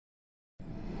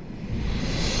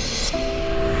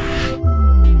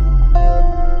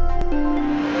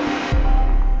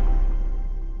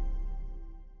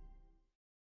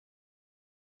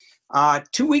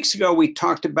2 weeks ago, we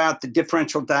talked about the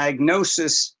differential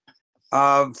diagnosis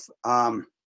of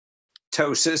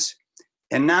ptosis,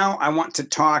 and now I want to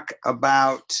talk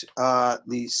about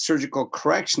the surgical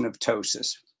correction of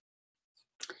ptosis.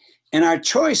 And our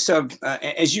choice of,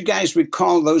 as you guys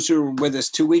recall, those who were with us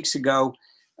 2 weeks ago,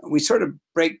 we sort of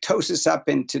break ptosis up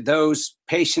into those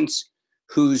patients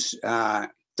whose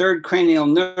third cranial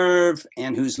nerve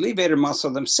and whose levator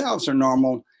muscle themselves are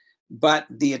normal, but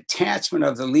the attachment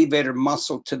of the levator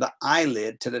muscle to the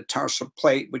eyelid, to the tarsal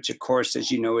plate, which of course, as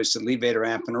you know, is the levator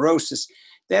aponeurosis,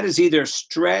 that is either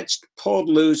stretched, pulled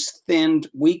loose, thinned,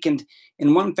 weakened.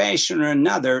 In one fashion or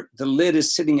another, the lid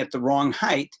is sitting at the wrong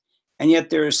height, and yet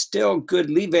there is still good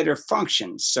levator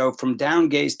function. So from down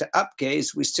gaze to up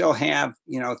gaze, we still have,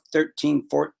 13,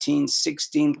 14,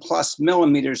 16 plus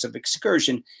millimeters of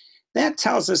excursion. That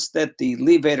tells us that the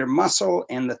levator muscle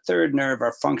and the third nerve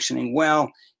are functioning well,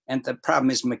 and the problem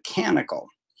is mechanical.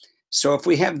 So if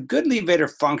we have good levator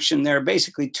function, there are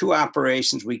basically two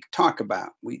operations we talk about.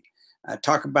 We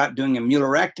talk about doing a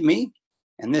muellerectomy,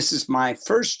 and this is my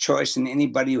first choice in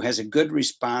anybody who has a good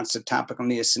response to topical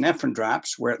neosynephrine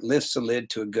drops, where it lifts the lid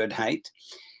to a good height.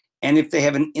 And if they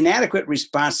have an inadequate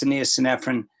response to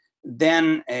neosynephrine,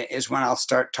 then is when I'll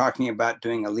start talking about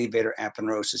doing a levator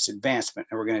aponeurosis advancement,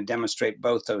 and we're going to demonstrate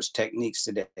both those techniques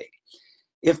today.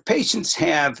 If patients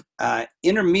have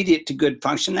intermediate to good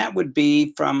function, that would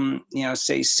be from,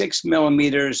 say 6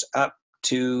 millimeters up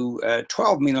to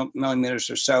 12 millimeters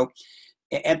or so.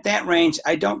 At that range,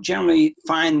 I don't generally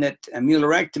find that a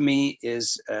muellerectomy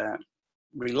is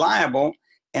reliable,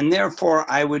 and therefore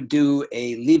I would do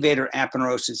a levator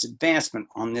aponeurosis advancement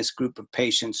on this group of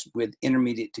patients with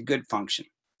intermediate to good function.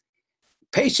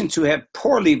 Patients who have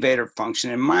poor levator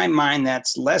function, in my mind,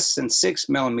 that's less than 6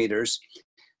 millimeters,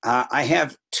 I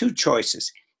have two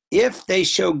choices. If they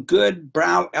show good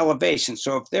brow elevation,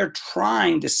 so if they're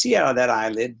trying to see out of that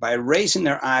eyelid by raising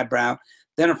their eyebrow,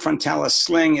 then a frontalis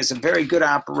sling is a very good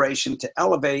operation to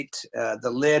elevate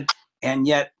the lid and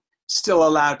yet still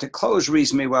allow it to close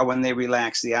reasonably well when they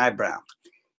relax the eyebrow.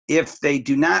 If they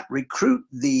do not recruit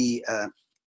the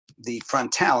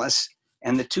frontalis,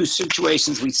 and the two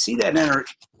situations we see that in are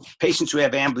patients who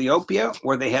have amblyopia,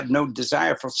 where they have no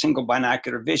desire for single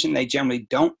binocular vision, they generally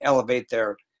don't elevate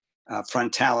their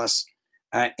frontalis.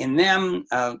 In them,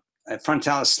 a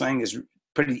frontalis sling is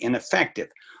pretty ineffective.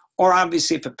 Or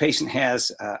obviously, if a patient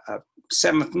has a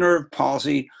seventh nerve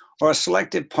palsy or a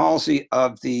selective palsy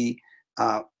of the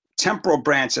temporal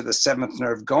branch of the seventh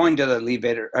nerve going to the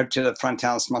levator or to the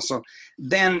frontalis muscle,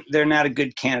 then they're not a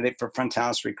good candidate for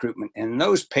frontalis recruitment. And in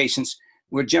those patients,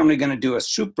 we're generally going to do a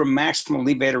supramaximal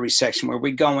levator resection, where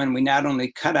we go in, we not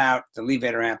only cut out the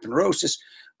levator aponeurosis,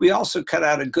 we also cut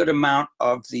out a good amount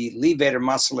of the levator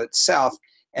muscle itself,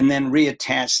 and then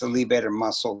reattach the levator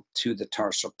muscle to the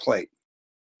tarsal plate.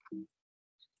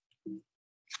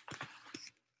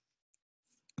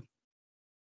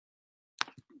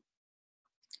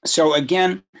 So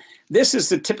again, this is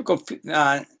the typical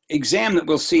exam that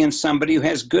we'll see in somebody who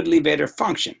has good levator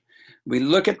function. We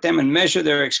look at them and measure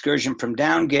their excursion from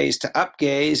down gaze to up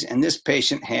gaze, and this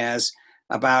patient has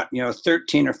about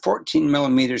 13 or 14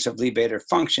 millimeters of levator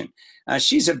function.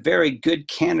 She's a very good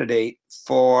candidate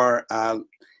for a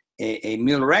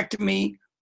muellerectomy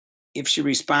if she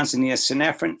responds to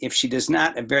neosynephrine. If she does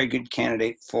not, a very good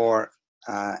candidate for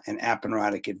an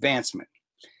aponeurotic advancement.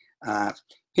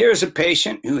 Here's a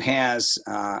patient who has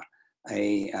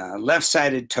a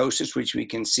left-sided ptosis, which we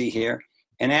can see here.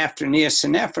 And after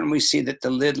neosynephrine, we see that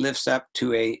the lid lifts up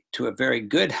to a very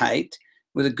good height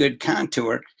with a good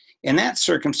contour. In that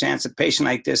circumstance, a patient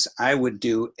like this, I would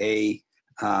do a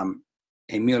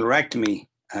muellerectomy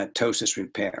ptosis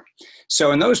repair.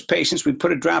 So in those patients, we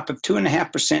put a drop of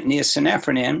 2.5%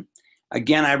 neosynephrine in.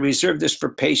 Again, I reserve this for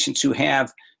patients who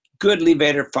have good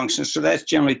levator function, so that's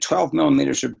generally 12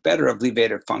 millimeters or better of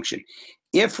levator function.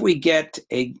 If we get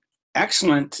a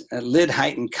excellent lid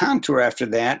height and contour after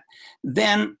that,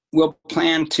 then we'll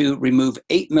plan to remove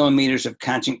 8 millimeters of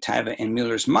conjunctiva and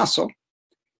Mueller's muscle.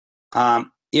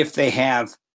 If they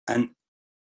have an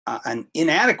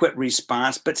inadequate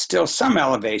response, but still some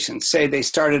elevation, say they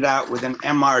started out with an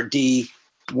MRD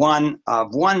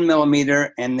of 1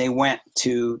 millimeter and they went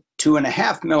to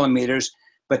 2.5 millimeters,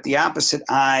 but the opposite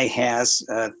eye has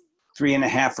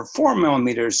 3.5 or 4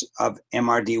 millimeters of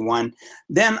MRD1,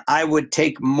 then I would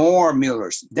take more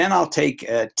Mueller's. Then I'll take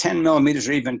 10 millimeters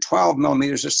or even 12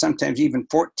 millimeters or sometimes even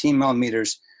 14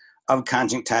 millimeters of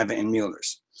conjunctiva and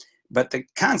Mueller's. But the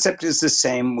concept is the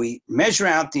same. We measure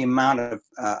out the amount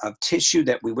of tissue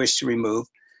that we wish to remove.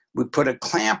 We put a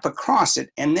clamp across it,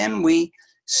 and then we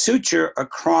suture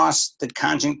across the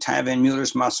conjunctiva and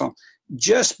Mueller's muscle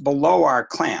just below our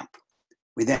clamp.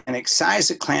 We then excise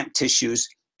the clamp tissues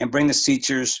and bring the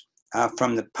sutures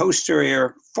from the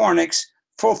posterior fornix,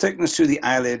 full thickness through the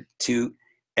eyelid to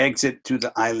exit through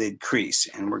the eyelid crease.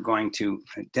 And we're going to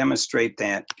demonstrate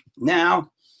that now.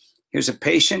 Here's a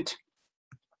patient.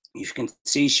 You can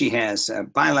see she has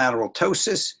bilateral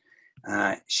ptosis.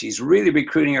 She's really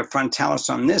recruiting her frontalis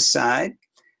on this side,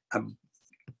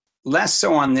 less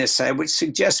so on this side, which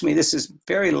suggests to me this is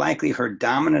very likely her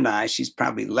dominant eye. She's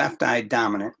probably left eye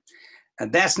dominant.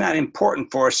 That's not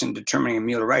important for us in determining a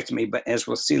muellerectomy, but as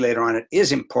we'll see later on, it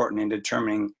is important in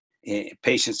determining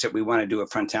patients that we want to do a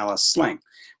frontalis sling.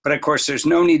 But of course, there's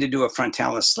no need to do a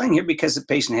frontalis sling here because the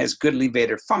patient has good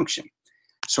levator function.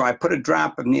 So I put a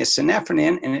drop of neosynephrine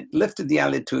in, and it lifted the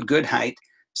eyelid to a good height.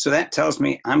 So that tells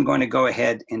me I'm going to go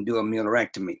ahead and do a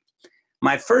muellerectomy.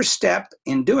 My first step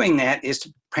in doing that is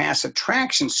to pass a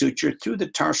traction suture through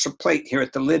the tarsal plate here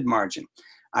at the lid margin.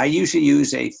 I usually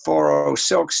use a 4-0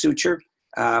 silk suture,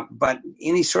 but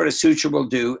any sort of suture will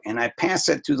do, and I pass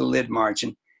that through the lid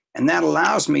margin, and that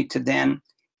allows me to then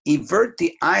evert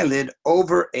the eyelid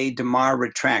over a Damar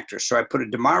retractor. So I put a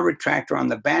Damar retractor on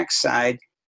the back side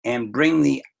and bring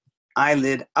the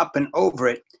eyelid up and over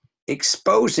it,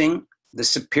 exposing the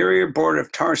superior border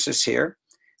of tarsus here.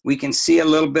 We can see a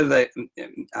little bit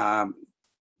of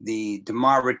the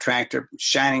Damar retractor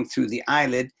shining through the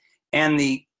eyelid and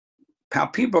the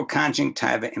palpebral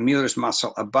conjunctiva and Mueller's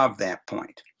muscle above that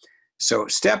point. So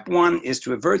step one is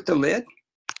to avert the lid.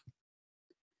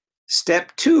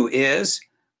 Step two is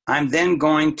I'm then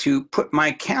going to put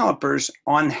my calipers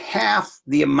on half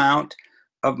the amount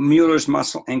of Mueller's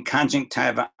muscle and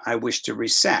conjunctiva I wish to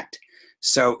resect.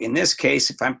 So in this case,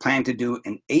 if I'm planning to do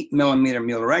an 8mm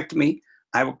muellerectomy,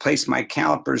 I will place my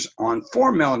calipers on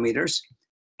 4mm,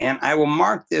 and I will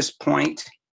mark this point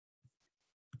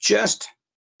just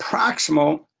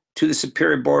proximal to the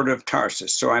superior border of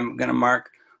tarsus. So I'm going to mark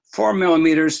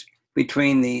 4mm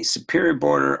between the superior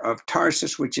border of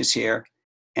tarsus, which is here,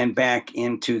 and back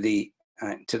into the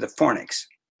to the fornix.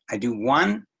 I do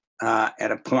one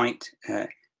at a point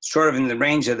sort of in the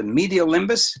range of the medial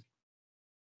limbus,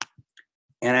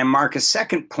 and I mark a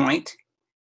second point,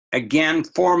 again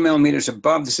 4mm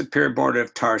above the superior border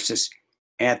of tarsus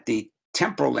at the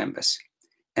temporal limbus.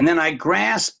 And then I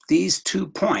grasp these 2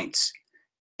 points,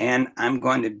 and I'm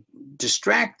going to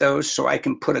distract those so I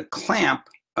can put a clamp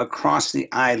across the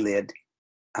eyelid,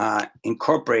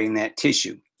 incorporating that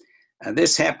tissue.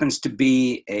 This happens to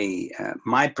be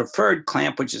my preferred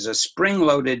clamp, which is a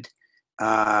spring-loaded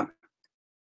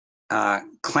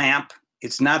clamp.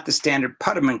 It's not the standard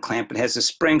Putterman clamp. It has a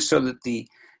spring so that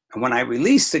when I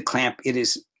release the clamp, it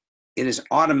is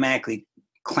automatically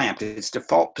clamped. Its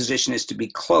default position is to be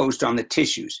closed on the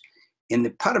tissues. In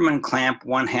the Putterman clamp,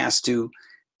 one has to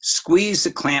squeeze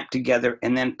the clamp together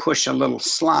and then push a little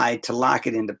slide to lock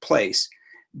it into place.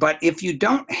 But if you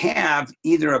don't have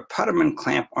either a Putterman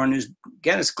clamp or a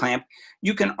Nusgettis clamp,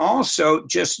 you can also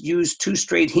just use 2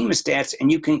 straight hemostats,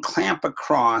 and you can clamp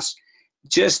across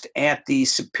just at the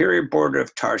superior border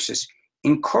of tarsus,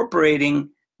 incorporating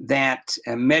that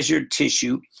measured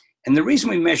tissue. And the reason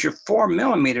we measure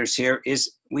 4mm here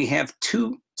is we have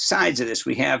 2 sides of this.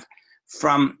 We have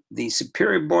from the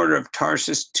superior border of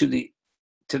tarsus to the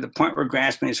point where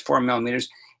grasping is 4mm,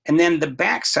 and then the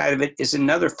back side of it is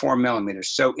another 4mm.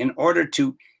 So in order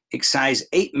to excise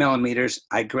 8mm,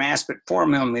 I grasp at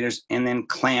 4mm and then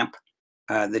clamp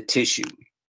the tissue.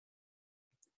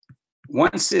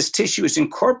 Once this tissue is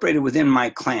incorporated within my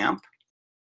clamp,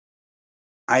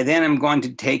 I then am going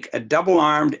to take a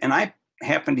double-armed, and I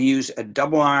happen to use a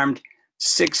double-armed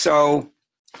 6-0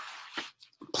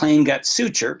 plain gut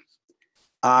suture.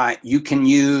 You can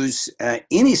use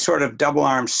any sort of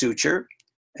double-arm suture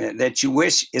that you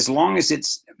wish, as long as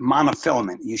it's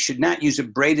monofilament. You should not use a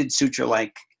braided suture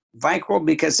like Vicryl,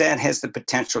 because that has the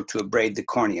potential to abrade the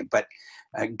cornea. But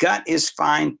gut is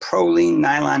fine, Prolene,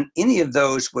 nylon, any of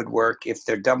those would work if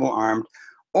they're double-armed,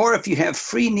 or if you have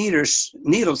free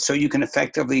needles so you can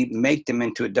effectively make them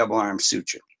into a double-arm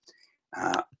suture.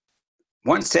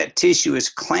 Once that tissue is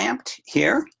clamped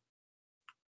here,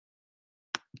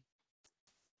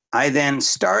 I then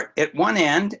start at one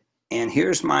end, and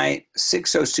here's my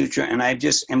 6-0 suture, and I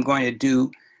just am going to do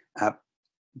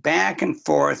back and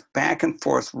forth,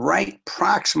 right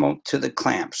proximal to the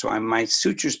clamp. So my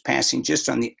suture's passing just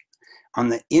on the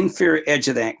inferior edge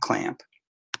of that clamp.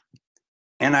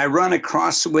 And I run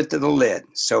across the width of the lid.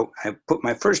 So I put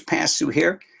my first pass through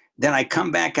here, then I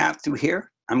come back out through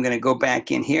here. I'm going to go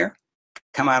back in here,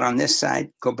 come out on this side,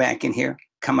 go back in here,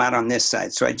 come out on this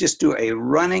side. So I just do a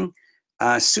running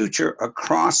suture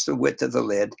across the width of the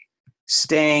lid,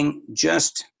 staying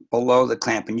just below the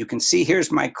clamp. And you can see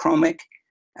here's my chromic,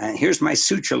 and here's my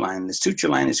suture line. The suture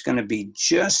line is going to be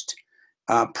just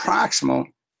proximal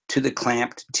to the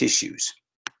clamped tissues.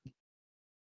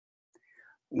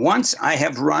 Once I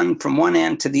have run from one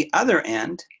end to the other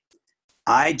end,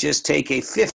 I just take a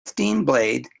 15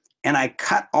 blade and I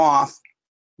cut off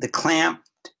the clamped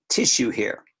tissue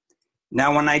here.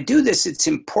 Now, when I do this, it's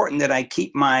important that I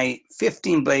keep my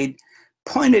 15 blade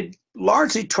pointed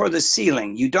largely toward the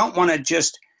ceiling. You don't want to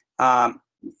just,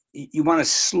 you want to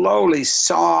slowly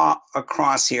saw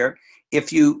across here.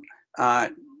 If you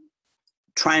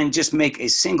try and just make a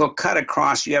single cut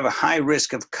across, you have a high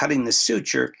risk of cutting the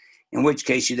suture, in which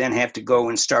case you then have to go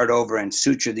and start over and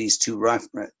suture these two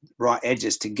raw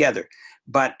edges together.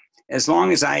 But as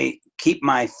long as I keep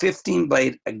my 15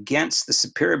 blade against the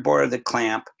superior border of the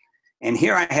clamp, and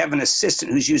here I have an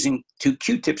assistant who's using 2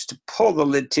 Q-tips to pull the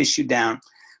lid tissue down,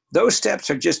 those steps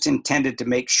are just intended to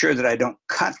make sure that I don't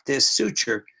cut this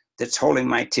suture that's holding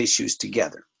my tissues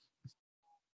together.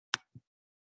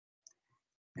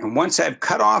 And once I've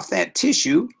cut off that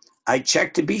tissue, I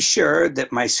check to be sure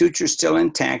that my suture is still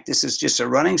intact. This is just a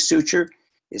running suture.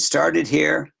 It started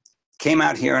here, came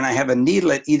out here, and I have a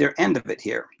needle at either end of it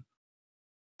here.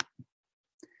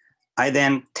 I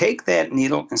then take that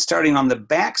needle and starting on the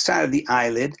back side of the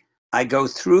eyelid, I go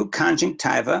through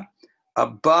conjunctiva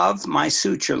above my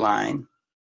suture line,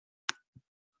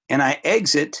 and I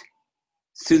exit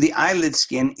through the eyelid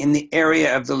skin in the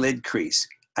area of the lid crease.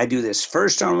 I do this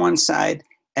first on one side,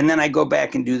 and then I go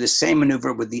back and do the same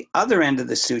maneuver with the other end of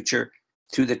the suture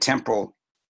through the temporal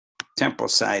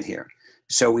side here.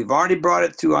 So we've already brought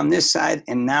it through on this side,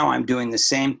 and now I'm doing the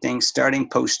same thing, starting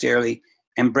posteriorly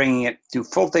and bringing it through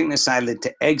full thickness eyelid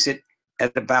to exit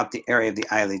at about the area of the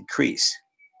eyelid crease.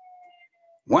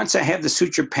 Once I have the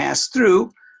suture pass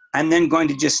through, I'm then going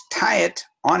to just tie it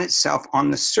on itself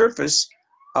on the surface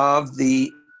of the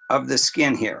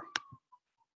skin here.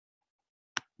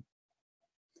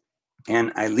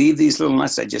 And I leave these little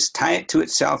nuts, I just tie it to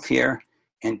itself here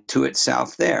and to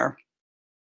itself there.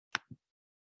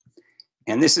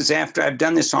 And this is after I've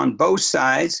done this on both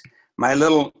sides. My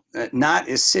little knot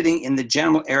is sitting in the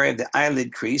general area of the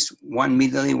eyelid crease, one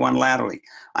medially, one laterally.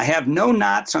 I have no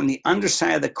knots on the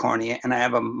underside of the cornea, and I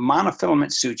have a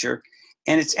monofilament suture,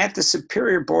 and it's at the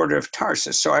superior border of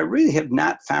tarsus. So I really have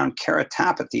not found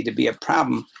keratopathy to be a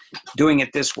problem doing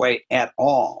it this way at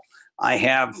all. I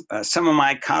have some of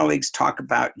my colleagues talk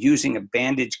about using a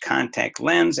bandage contact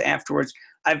lens afterwards.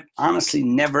 I've honestly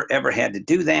never, ever had to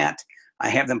do that. I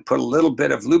have them put a little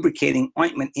bit of lubricating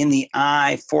ointment in the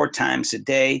eye 4 times a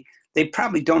day. They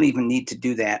probably don't even need to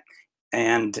do that.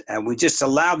 And we just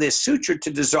allow this suture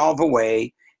to dissolve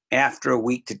away after a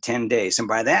week to 10 days. And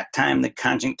by that time, the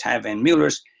conjunctiva and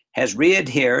Mueller's has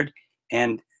readhered,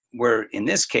 and in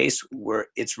this case,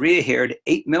 it's readhered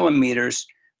 8 millimeters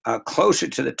closer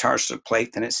to the tarsal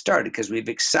plate than it started, because we've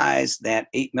excised that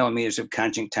 8 millimeters of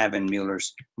conjunctiva and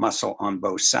Mueller's muscle on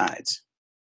both sides.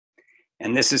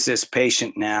 And this is this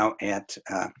patient now at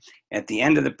the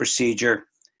end of the procedure,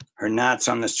 her knot's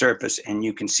on the surface, and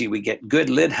you can see we get good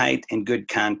lid height and good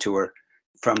contour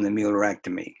from the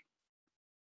Muellerectomy.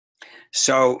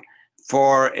 So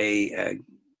for a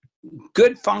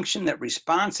good function that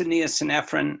responds to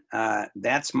neosynephrine,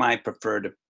 that's my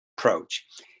preferred approach.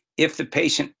 If the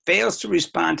patient fails to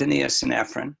respond to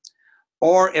neosynephrine,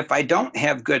 or if I don't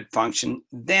have good function,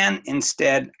 then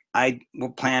instead I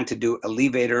will plan to do a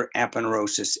levator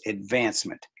aponeurosis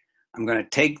advancement. I'm going to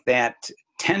take that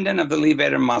tendon of the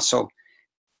levator muscle,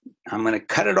 I'm going to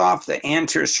cut it off the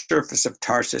anterior surface of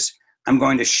tarsus, I'm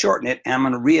going to shorten it, and I'm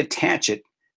going to reattach it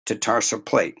to tarsal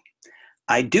plate.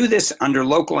 I do this under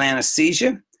local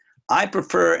anesthesia. I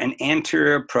prefer an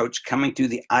anterior approach coming through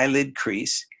the eyelid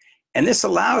crease, and this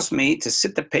allows me to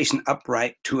sit the patient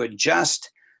upright to adjust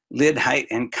lid height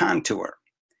and contour.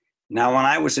 Now, when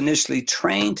I was initially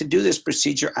trained to do this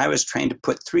procedure, I was trained to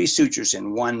put 3 sutures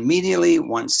in, one medially,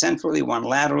 one centrally, one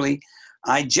laterally.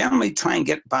 I generally try and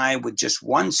get by with just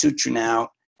 1 suture now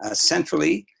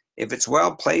centrally. If it's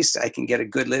well placed, I can get a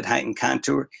good lid height and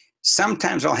contour.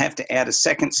 Sometimes I'll have to add a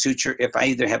second suture if I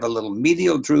either have a little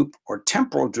medial droop or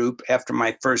temporal droop after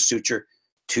my first suture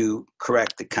to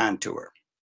correct the contour.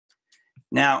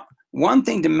 Now, one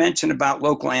thing to mention about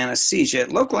local anesthesia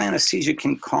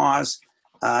can cause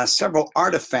several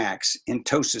artifacts in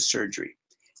ptosis surgery.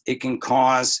 It can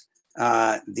cause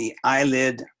the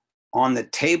eyelid on the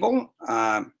table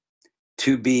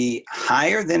to be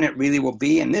higher than it really will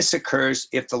be, and this occurs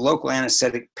if the local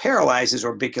anesthetic paralyzes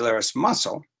orbicularis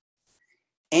muscle.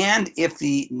 And if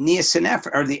the niacin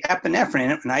or the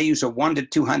epinephrine, and I use a 1 to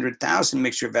 200,000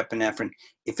 mixture of epinephrine,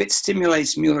 if it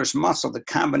stimulates Mueller's muscle, the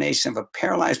combination of a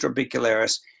paralyzed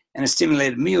orbicularis and a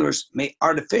stimulated Mueller's may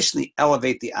artificially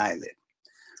elevate the eyelid.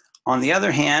 On the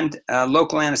other hand,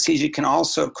 local anesthesia can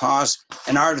also cause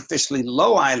an artificially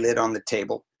low eyelid on the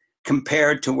table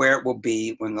compared to where it will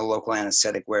be when the local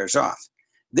anesthetic wears off.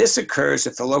 This occurs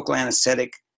if the local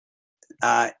anesthetic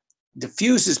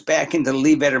diffuses back into the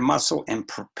levator muscle and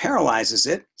paralyzes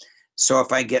it. So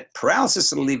if I get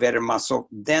paralysis of the levator muscle,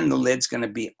 then the lid's going to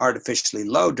be artificially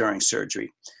low during surgery.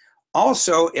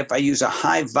 Also, if I use a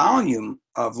high volume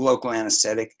of local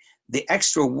anesthetic, the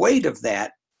extra weight of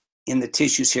that in the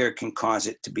tissues here can cause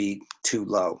it to be too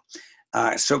low.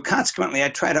 So consequently, I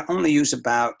try to only use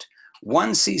about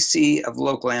 1 cc of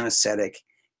local anesthetic,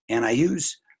 and I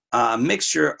use a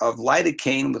mixture of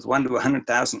lidocaine with 1 to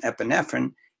 100,000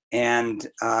 epinephrine and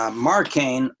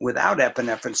Marcaine without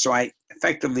epinephrine, so I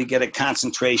effectively get a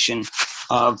concentration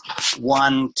of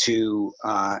 1 to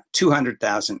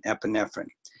 200,000 epinephrine.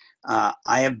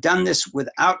 I have done this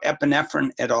without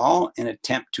epinephrine at all in an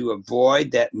attempt to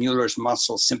avoid that Mueller's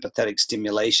muscle sympathetic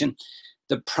stimulation.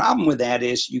 The problem with that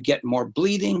is you get more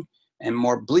bleeding, and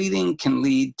more bleeding can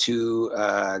lead to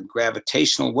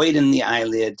gravitational weight in the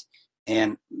eyelid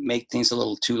and make things a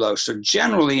little too low. So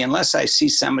generally, unless I see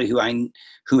somebody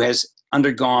who has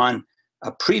undergone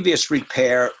a previous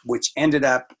repair which ended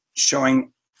up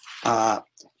showing an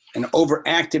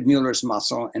overactive Mueller's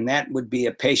muscle, and that would be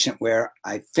a patient where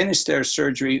I finished their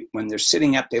surgery, when they're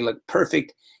sitting up, they look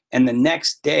perfect, and the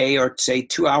next day, or say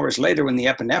 2 hours later, when the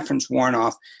epinephrine's worn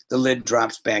off, the lid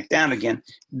drops back down again.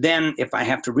 Then if I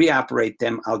have to reoperate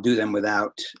them, I'll do them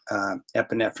without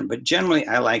epinephrine. But generally,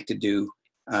 I like to do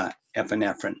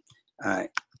epinephrine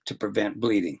to prevent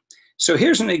bleeding. So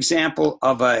here's an example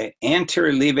of an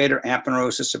anterior levator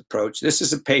aponeurosis approach. This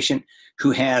is a patient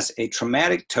who has a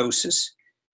traumatic ptosis.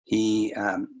 He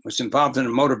was involved in a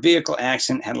motor vehicle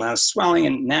accident, had a lot of swelling,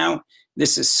 and now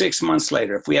this is 6 months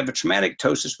later. If we have a traumatic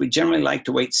ptosis, we generally like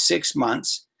to wait 6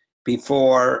 months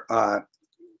before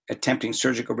attempting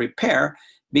surgical repair,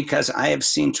 because I have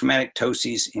seen traumatic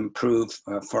ptoses improve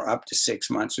for up to 6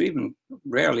 months, or even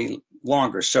rarely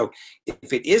longer. So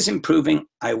if it is improving,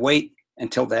 I wait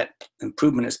until that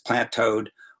improvement is plateaued,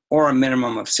 or a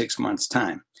minimum of 6 months'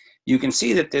 time. You can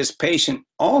see that this patient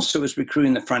also is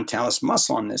recruiting the frontalis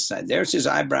muscle on this side. There's his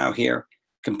eyebrow here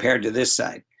compared to this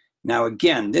side. Now,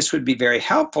 again, this would be very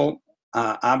helpful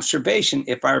observation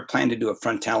if I were planning to do a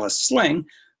frontalis sling,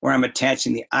 where I'm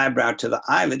attaching the eyebrow to the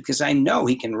eyelid, because I know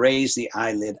he can raise the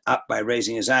eyelid up by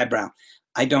raising his eyebrow.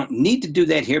 I don't need to do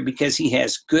that here because he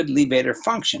has good levator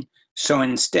function. So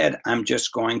instead, I'm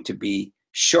just going to be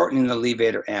shortening the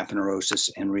levator aponeurosis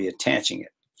and reattaching it.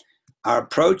 Our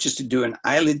approach is to do an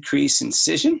eyelid crease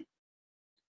incision.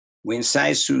 We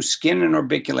incise through skin and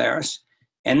orbicularis,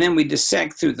 and then we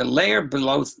dissect through the layer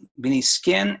beneath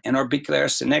skin and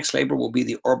orbicularis. The next layer will be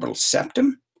the orbital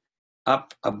septum.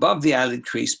 Up above the eyelid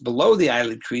crease, below the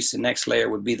eyelid crease, the next layer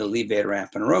would be the levator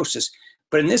aponeurosis.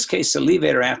 But in this case, the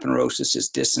levator aponeurosis is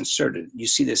disinserted. You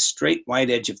see this straight white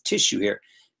edge of tissue here.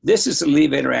 This is the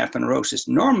levator aponeurosis.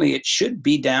 Normally, it should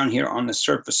be down here on the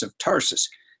surface of tarsus,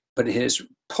 but it has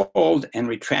pulled and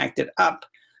retracted up,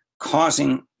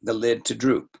 causing the lid to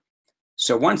droop.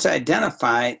 So once I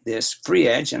identify this free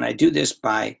edge, and I do this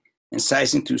by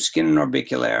incising through skin and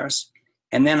orbicularis,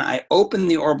 and then I open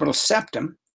the orbital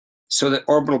septum so that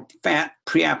orbital fat,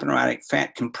 preaponeurotic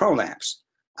fat, can prolapse.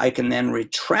 I can then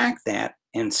retract that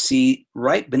and see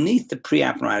right beneath the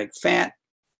preaponeurotic fat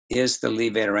is the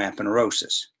levator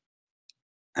aponeurosis.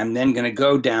 I'm then going to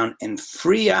go down and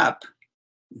free up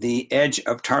the edge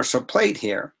of tarsal plate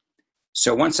here.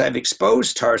 So once I've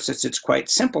exposed tarsus, it's quite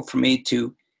simple for me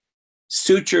to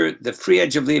suture the free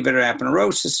edge of levator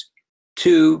aponeurosis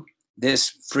to this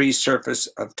free surface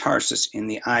of tarsus in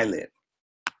the eyelid.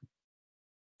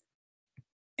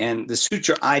 And the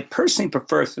suture I personally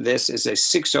prefer for this is a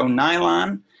 6-0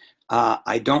 nylon.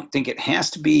 I don't think it has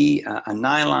to be a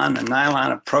nylon,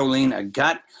 a proline, a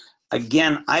gut.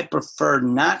 Again, I prefer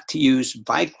not to use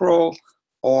Vicryl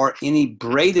or any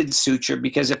braided suture,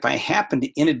 because if I happen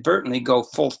to inadvertently go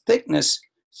full thickness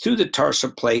through the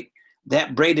tarsal plate,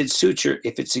 that braided suture,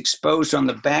 if it's exposed on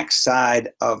the back side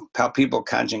of palpebral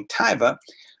conjunctiva,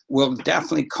 will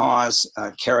definitely cause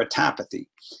keratopathy.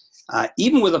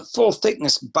 Even with a full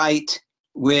thickness bite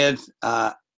with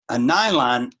a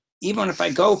nylon, even if I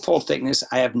go full thickness,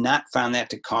 I have not found that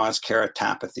to cause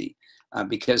keratopathy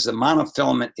because the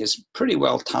monofilament is pretty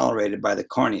well tolerated by the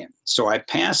cornea. So I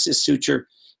pass this suture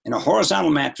in a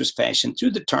horizontal mattress fashion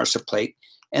through the tarsal plate,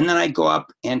 And then I go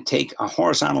up and take a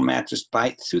horizontal mattress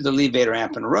bite through the levator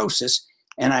aponeurosis,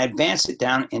 and I advance it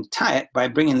down and tie it by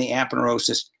bringing the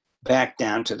aponeurosis back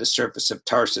down to the surface of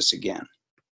tarsus again.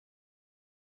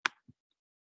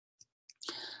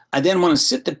 I then want to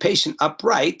sit the patient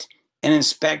upright and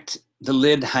inspect the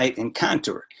lid height and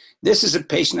contour. This is a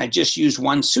patient I just used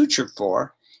one suture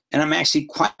for, and I'm actually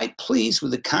quite pleased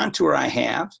with the contour I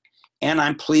have, and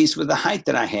I'm pleased with the height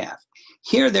that I have.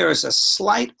 Here, there is a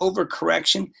slight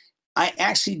overcorrection. I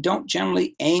actually don't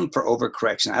generally aim for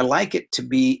overcorrection. I like it to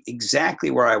be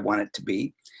exactly where I want it to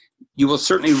be. You will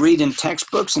certainly read in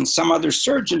textbooks and some other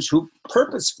surgeons who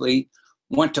purposefully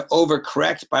want to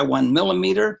overcorrect by 1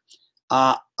 millimeter.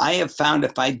 I have found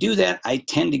if I do that, I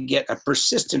tend to get a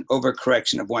persistent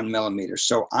overcorrection of 1 millimeter.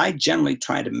 So I generally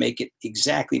try to make it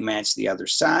exactly match the other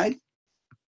side.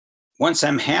 Once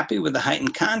I'm happy with the height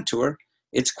and contour,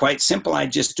 it's quite simple. I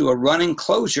just do a running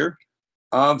closure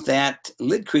of that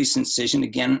lid crease incision.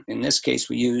 Again, in this case,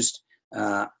 we used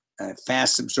a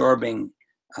fast absorbing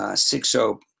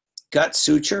 6-0 gut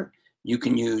suture. You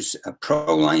can use a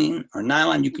Proline or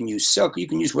nylon. You can use silk. You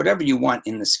can use whatever you want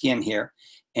in the skin here.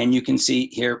 And you can see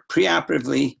here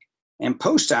preoperatively and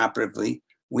postoperatively,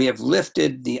 we have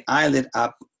lifted the eyelid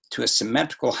up to a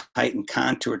symmetrical height and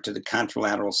contour to the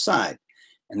contralateral side.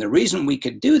 And the reason we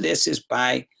could do this is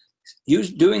by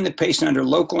doing the patient under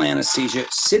local anesthesia,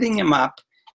 sitting him up,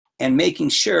 and making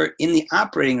sure in the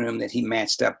operating room that he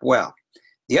matched up well.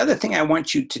 The other thing I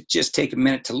want you to just take a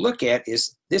minute to look at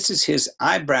is this is his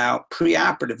eyebrow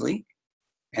preoperatively,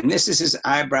 and this is his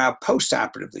eyebrow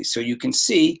postoperatively. So you can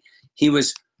see he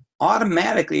was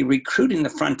automatically recruiting the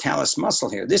frontalis muscle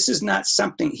here. This is not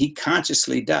something he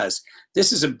consciously does.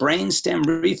 This is a brainstem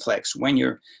reflex. When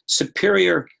your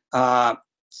superior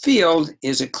field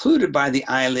is occluded by the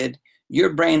eyelid,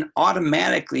 your brain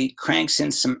automatically cranks in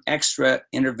some extra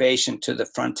innervation to the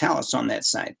frontalis on that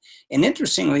side. And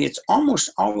interestingly, it's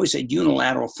almost always a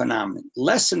unilateral phenomenon.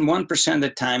 Less than 1% of the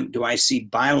time do I see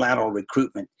bilateral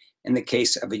recruitment in the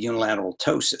case of a unilateral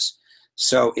ptosis.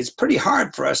 So it's pretty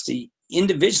hard for us to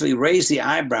individually raise the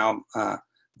eyebrow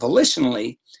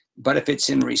volitionally, but if it's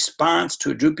in response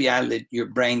to a droopy eyelid, your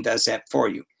brain does that for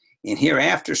you. And here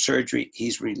after surgery,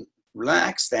 he's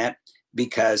relaxed that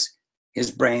because his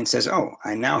brain says, oh,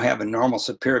 I now have a normal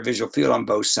superior visual field on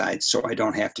both sides, so I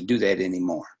don't have to do that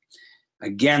anymore.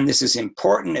 Again, this is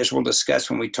important, as we'll discuss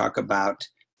when we talk about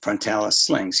frontalis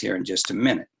slings here in just a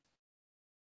minute.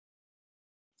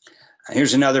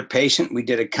 Here's another patient. We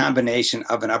did a combination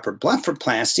of an upper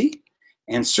blepharoplasty,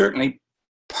 and certainly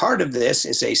part of this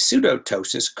is a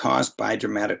pseudotosis caused by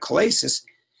dermatochalasis.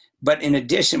 But in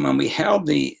addition, when we held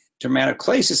the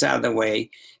dermatochalasis out of the way,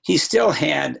 he still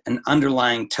had an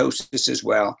underlying ptosis as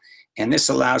well. And this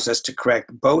allows us to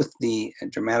correct both the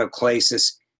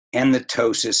dermatochalasis and the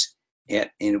ptosis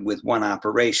with one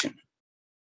operation.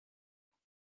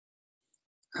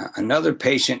 Another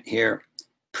patient here,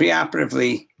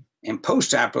 preoperatively and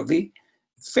postoperatively,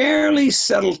 fairly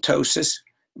subtle ptosis,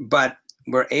 but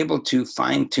we're able to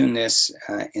fine-tune this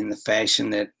in the fashion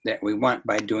that we want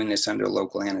by doing this under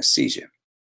local anesthesia.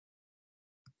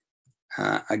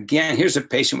 Again, here's a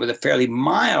patient with a fairly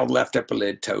mild left upper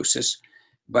lid ptosis,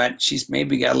 but she's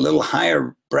maybe got a little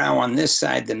higher brow on this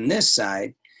side than this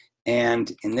side.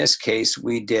 And in this case,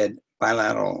 we did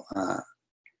bilateral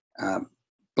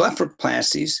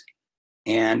blepharoplasties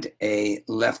and a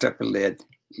left upper lid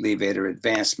levator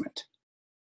advancement.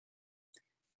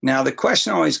 Now, the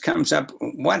question always comes up,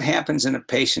 what happens in a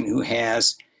patient who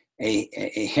has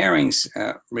a Herring's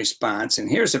response? And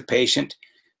here's a patient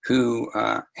who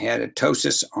had a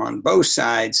ptosis on both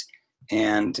sides,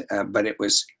 but it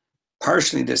was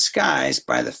partially disguised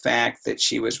by the fact that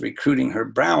she was recruiting her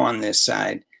brow on this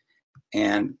side,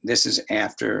 and this is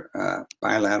after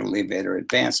bilateral levator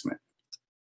advancement.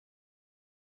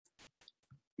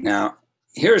 Now,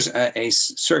 here's a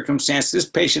circumstance. This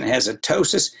patient has a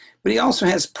ptosis, but he also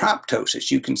has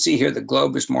proptosis. You can see here the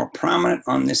globe is more prominent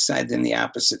on this side than the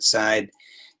opposite side.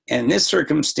 And in this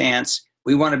circumstance,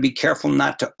 we want to be careful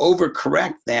not to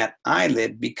overcorrect that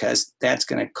eyelid because that's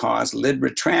going to cause lid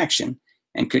retraction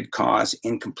and could cause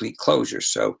incomplete closure.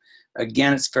 So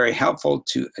again, it's very helpful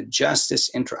to adjust this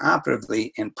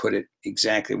intraoperatively and put it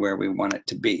exactly where we want it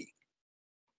to be.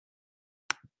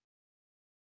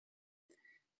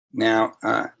 Now,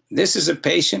 this is a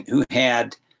patient who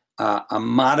had a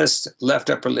modest left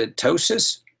upper lid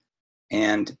ptosis,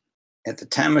 and at the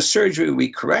time of surgery, we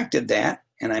corrected that,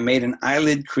 and I made an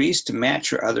eyelid crease to match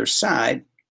her other side.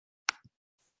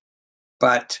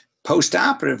 But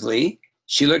postoperatively,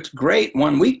 she looked great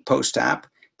 1 week post-op,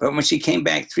 but when she came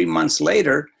back 3 months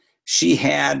later, she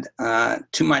had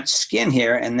too much skin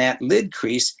here, and that lid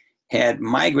crease had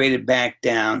migrated back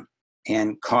down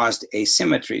and caused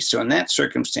asymmetry. So in that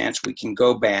circumstance, we can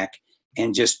go back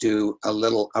and just do a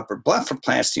little upper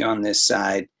blepharoplasty on this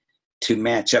side to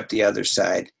match up the other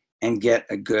side and get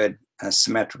a good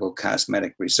symmetrical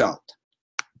cosmetic result.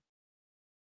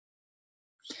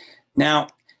 Now,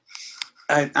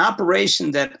 an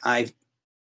operation that I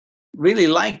really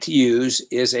like to use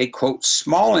is a, quote,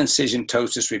 small incision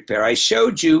ptosis repair. I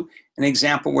showed you an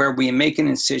example where we make an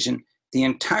incision the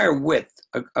entire width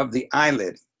of the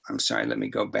eyelid. I'm sorry, let me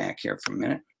go back here for a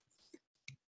minute.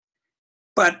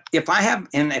 But if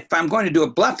I'm going to do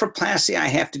a blepharoplasty, I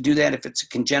have to do that. If it's a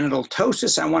congenital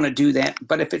ptosis, I want to do that.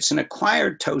 But if it's an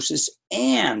acquired ptosis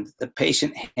and the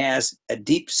patient has a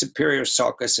deep superior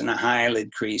sulcus and a high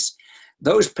eyelid crease,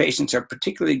 those patients are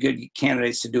particularly good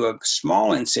candidates to do a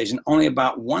small incision, only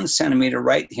about 1 centimeter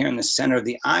right here in the center of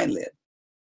the eyelid.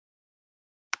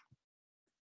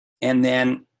 And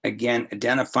then again,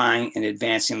 identifying and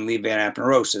advancing levator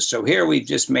aponeurosis. So here we've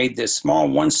just made this small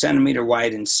 1 centimeter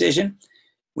wide incision.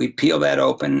 We peel that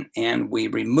open and we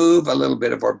remove a little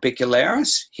bit of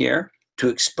orbicularis here to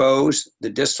expose the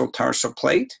distal tarsal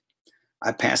plate.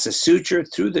 I pass a suture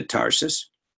through the tarsus,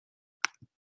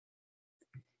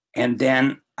 and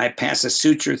then I pass a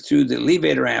suture through the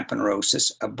levator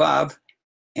aponeurosis above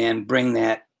and bring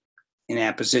that in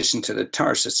apposition to the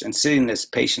tarsus. And sitting this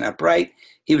patient upright,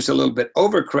 he was a little bit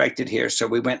overcorrected here, so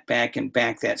we went back and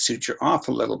backed that suture off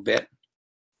a little bit.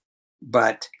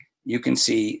 But you can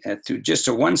see through just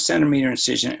a 1 centimeter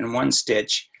incision and 1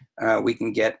 stitch, we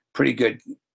can get pretty good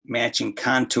matching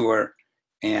contour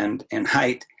and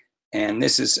height. And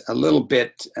this is a little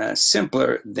bit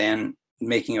simpler than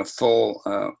making a full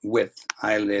width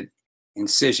eyelid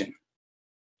incision.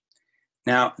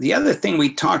 Now, the other thing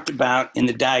we talked about in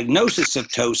the diagnosis of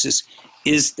ptosis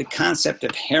is the concept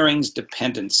of Hering's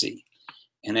dependency.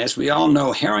 And as we all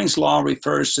know, Hering's law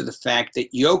refers to the fact that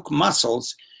yoke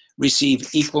muscles receive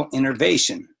equal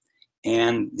innervation.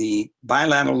 And the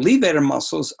bilateral levator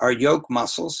muscles are yoke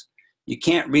muscles. You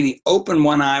can't really open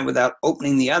one eye without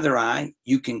opening the other eye.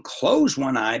 You can close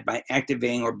one eye by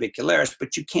activating orbicularis,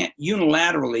 but you can't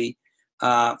unilaterally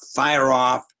fire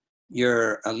off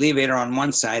your levator on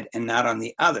one side and not on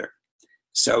the other.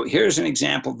 So here's an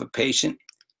example of a patient.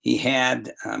 He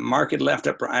had marked left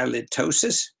upper eyelid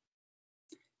ptosis.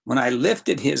 When I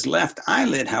lifted his left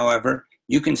eyelid, however,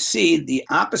 you can see the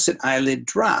opposite eyelid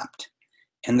dropped.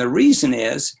 And the reason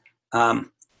is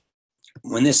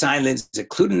when this eyelid is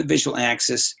occluding the visual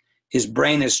axis, his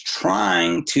brain is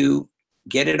trying to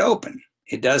get it open.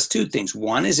 It does two things.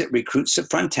 One is it recruits the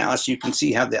frontalis. You can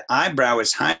see how the eyebrow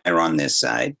is higher on this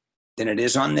side than it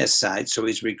is on this side. So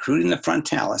he's recruiting the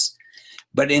frontalis.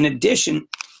 But in addition,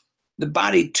 the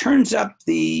body turns up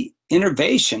the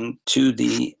innervation to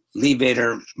the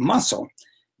levator muscle,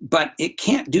 but it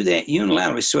can't do that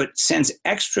unilaterally. So it sends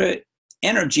extra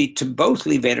energy to both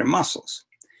levator muscles.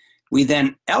 We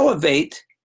then elevate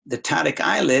the ptotic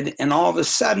eyelid, and all of a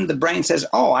sudden the brain says,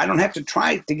 oh, I don't have to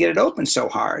try to get it open so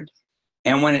hard.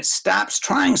 And when it stops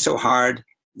trying so hard,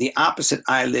 the opposite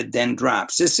eyelid then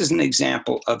drops. This is an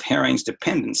example of Hering's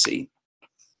dependency.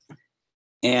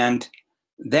 And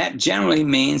that generally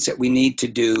means that we need to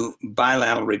do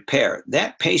bilateral repair.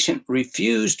 That patient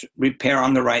refused repair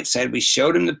on the right side. We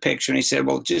showed him the picture and he said,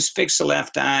 well, just fix the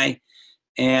left eye.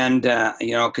 And,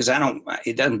 because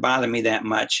it doesn't bother me that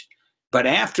much. But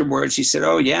afterwards he said,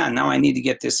 oh yeah, now I need to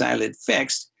get this eyelid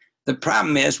fixed. The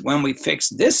problem is when we fix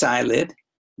this eyelid,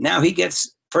 now he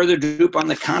gets further droop on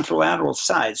the contralateral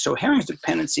side. So Hering's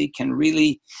dependency can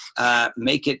really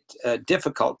make it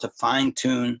difficult to fine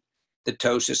tune the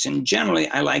ptosis. And generally,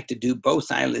 I like to do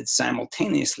both eyelids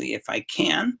simultaneously if I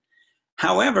can.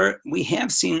 However, we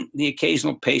have seen the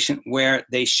occasional patient where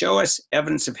they show us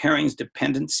evidence of Hering's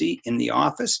dependency in the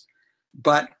office,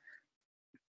 but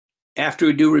after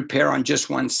we do repair on just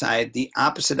one side, the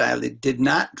opposite eyelid did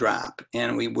not drop,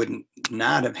 and we would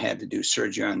not have had to do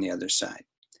surgery on the other side.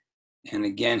 And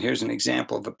again, here's an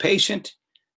example of a patient.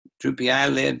 Droopy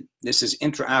eyelid. This is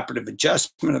intraoperative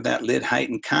adjustment of that lid height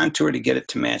and contour to get it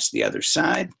to match the other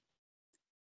side.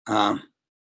 But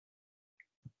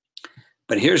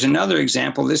here's another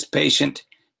example. This patient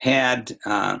had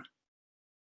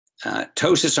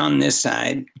ptosis on this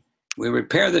side. We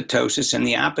repair the ptosis and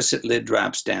the opposite lid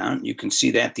drops down. You can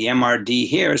see that the MRD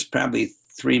here is probably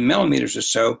 3 millimeters or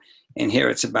so, and here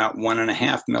it's about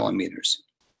 1.5 millimeters.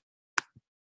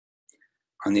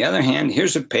 On the other hand,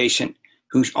 here's a patient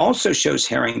who also shows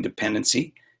Hering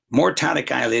dependency, more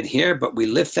ptotic eyelid here, but we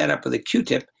lift that up with a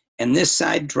Q-tip and this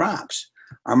side drops.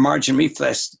 Our margin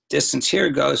reflex distance here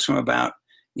goes from about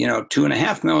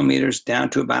 2.5 millimeters down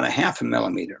to about 0.5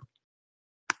 millimeter.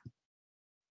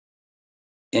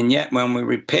 And yet when we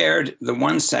repaired the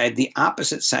one side, the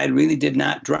opposite side really did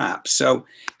not drop. So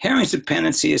Hering's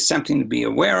dependency is something to be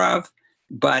aware of,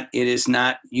 but it is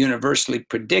not universally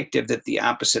predictive that the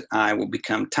opposite eye will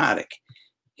become ptotic.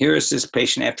 Here is this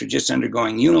patient after just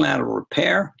undergoing unilateral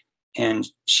repair, and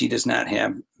she does not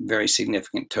have very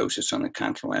significant ptosis on the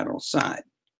contralateral side.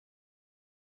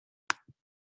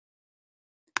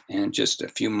 And just a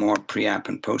few more pre-op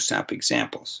and post-op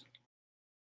examples.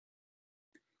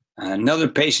 Another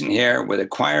patient here with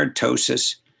acquired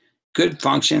ptosis, good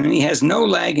function, and he has no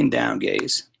lag in down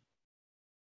gaze.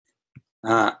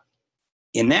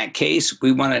 In that case,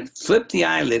 we want to flip the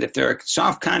eyelid if they're a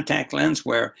soft contact lens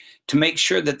wearer to make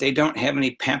sure that they don't have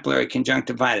any papillary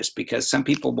conjunctivitis, because some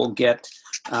people will get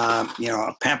a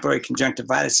papillary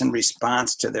conjunctivitis in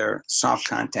response to their soft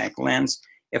contact lens.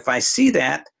 If I see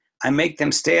that, I make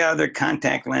them stay out of their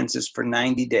contact lenses for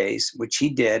 90 days, which he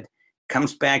did.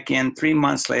 Comes back in 3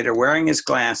 months later wearing his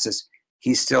glasses,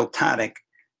 he's still ptotic,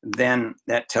 then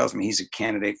that tells me he's a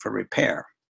candidate for repair.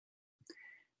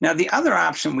 Now, the other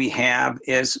option we have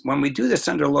is when we do this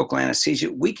under local anesthesia,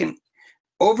 we can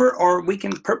we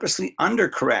can purposely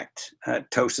undercorrect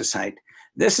ptosis height.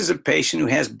 This is a patient who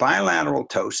has bilateral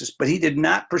ptosis, but he did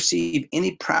not perceive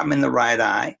any problem in the right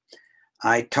eye.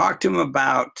 I talked to him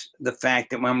about the fact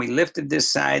that when we lifted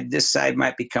this side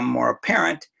might become more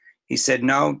apparent. He said,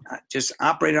 no, just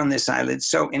operate on this eyelid.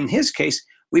 So in his case,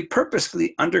 we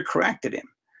purposefully undercorrected him.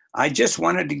 I just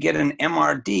wanted to get an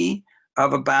MRD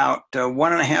of about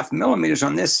 1.5 millimeters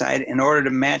on this side in order to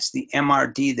match the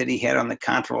MRD that he had on the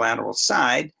contralateral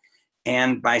side.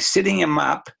 And by sitting him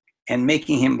up and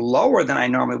making him lower than I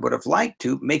normally would have liked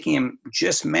to, making him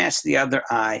just match the other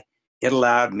eye, it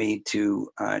allowed me to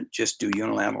just do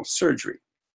unilateral surgery.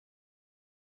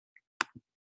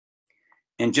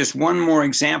 And just one more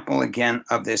example again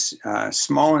of this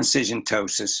small incision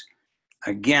ptosis.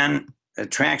 Again, a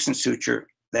traction suture,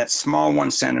 that small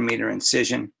 1 centimeter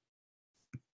incision,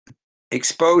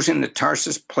 exposing the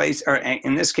tarsus plates, or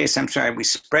in this case, I'm sorry, we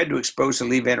spread to expose the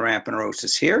levator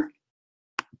aponeurosis here.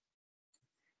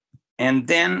 And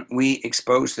then we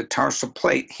expose the tarsal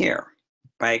plate here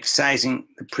by excising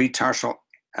the pretarsal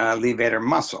levator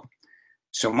muscle.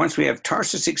 So once we have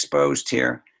tarsus exposed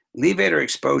here, levator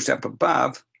exposed up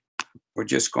above, we're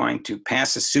just going to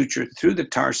pass a suture through the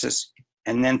tarsus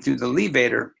and then through the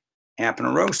levator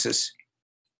aponeurosis,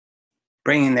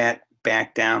 bringing that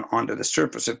back down onto the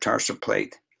surface of tarsal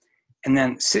plate, and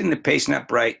then sitting the patient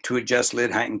upright to adjust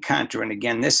lid height and contour. And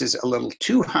again, this is a little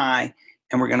too high,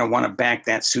 and we're going to want to back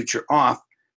that suture off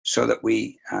so that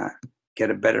we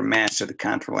get a better match to the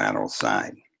contralateral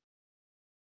side.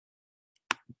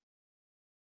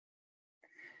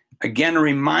 Again, a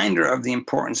reminder of the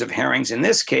importance of Hering's. In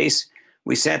this case,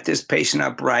 we sat this patient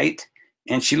upright,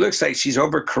 and she looks like she's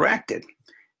overcorrected.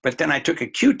 But then I took a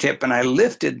Q-tip and I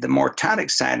lifted the more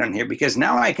ptotic side on here, because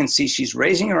now I can see she's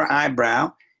raising her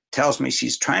eyebrow, tells me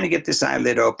she's trying to get this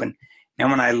eyelid open.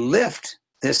 And when I lift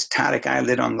this ptotic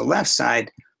eyelid on the left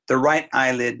side, the right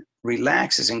eyelid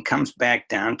relaxes and comes back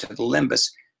down to the limbus,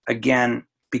 again,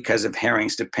 because of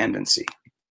Hering's dependency.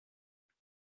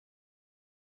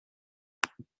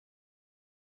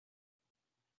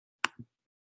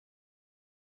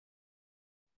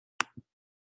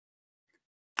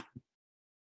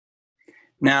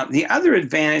 Now, the other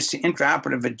advantage to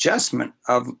intraoperative adjustment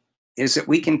is that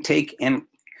we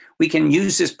can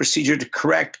use this procedure to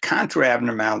correct contour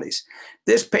abnormalities.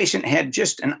 This patient had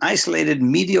just an isolated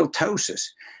medial ptosis.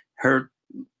 Her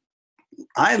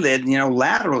eyelid,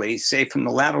 laterally, say from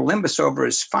the lateral limbus over,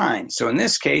 is fine. So in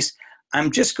this case, I'm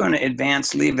just going to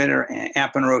advance levator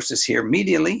aponeurosis here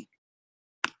medially.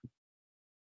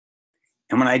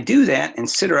 And when I do that and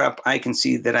sit her up, I can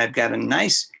see that I've got a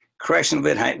nice correction of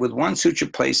lid height with one suture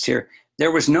placed here. There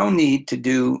was no need to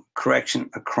do correction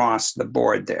across the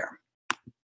board there.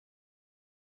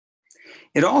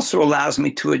 It also allows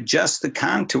me to adjust the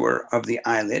contour of the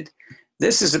eyelid.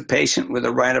 This is a patient with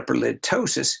a right upper lid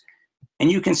ptosis,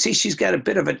 and you can see she's got a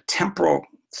bit of a temporal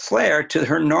flare to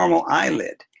her normal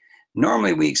eyelid.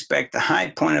 Normally, we expect the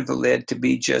high point of the lid to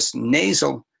be just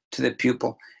nasal to the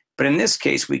pupil, but in this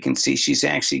case, we can see she's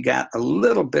actually got a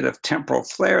little bit of temporal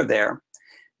flare there.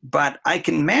 But I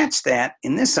can match that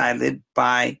in this eyelid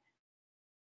by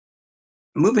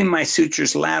moving my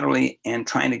sutures laterally and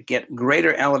trying to get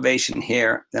greater elevation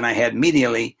here than I had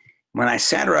medially. When I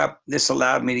sat her up, this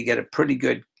allowed me to get a pretty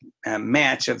good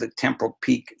match of the temporal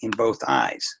peak in both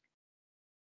eyes.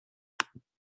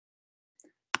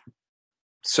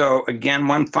 So again,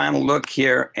 one final look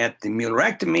here at the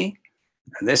muellerectomy.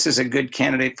 This is a good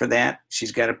candidate for that.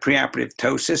 She's got a preoperative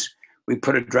ptosis. We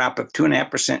put a drop of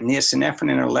 2.5%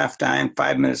 niacin in her left eye, and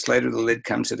 5 minutes later, the lid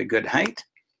comes at a good height.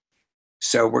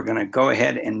 So we're going to go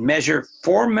ahead and measure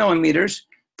 4 millimeters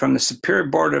from the superior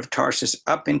border of tarsus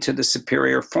up into the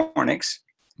superior fornix.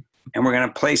 And we're going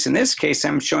to place, in this case,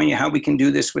 I'm showing you how we can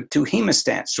do this with 2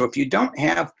 hemostats. So if you don't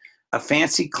have a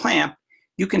fancy clamp,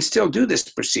 you can still do this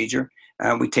procedure.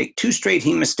 We take 2 straight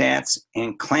hemostats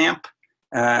and clamp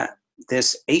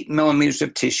this 8 millimeters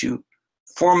of tissue,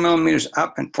 4 millimeters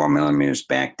up and 4 millimeters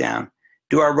back down,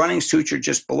 do our running suture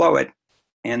just below it,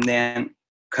 and then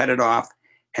cut it off.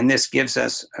 And this gives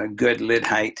us a good lid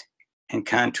height and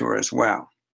contour as well.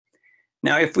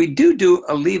 Now, if we do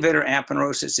a levator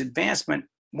aponeurosis advancement,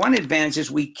 one advantage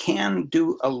is we can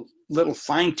do a little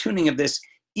fine tuning of this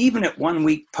even at 1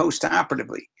 week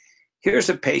post-operatively. Here's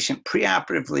a patient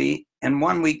preoperatively and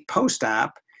 1 week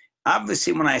post-op.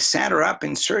 Obviously, when I sat her up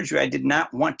in surgery, I did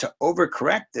not want to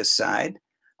overcorrect this side.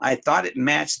 I thought it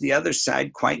matched the other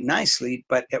side quite nicely,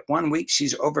 but at 1 week,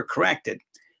 she's overcorrected.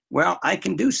 Well, I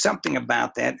can do something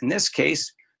about that. In this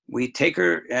case, we take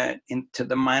her into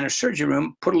the minor surgery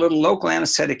room, put a little local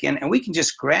anesthetic in, and we can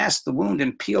just grasp the wound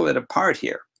and peel it apart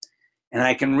here. And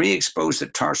I can re-expose the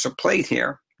tarsal plate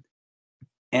here.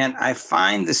 And I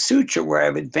find the suture where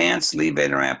I've advanced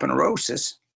levator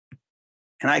aponeurosis,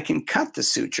 and I can cut the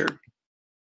suture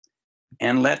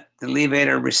and let the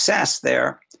levator recess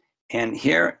there. And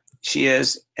here she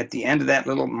is at the end of that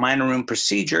little minor room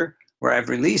procedure where I've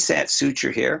released that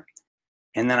suture here.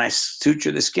 And then I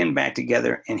suture the skin back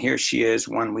together, and here she is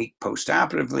 1 week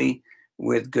post-operatively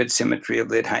with good symmetry of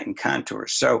lid height and contour.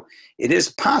 So it is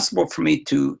possible for me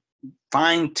to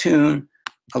fine-tune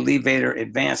a levator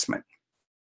advancement.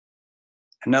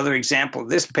 Another example,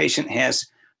 this patient has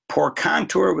poor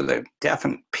contour with a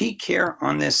definite peak here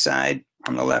on this side,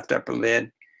 on the left upper lid.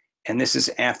 And this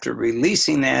is after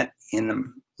releasing that in the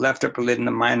left upper lid in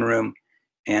the minor room.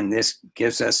 And this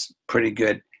gives us pretty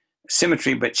good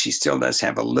symmetry, but she still does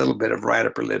have a little bit of right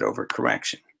upper lid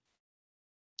overcorrection.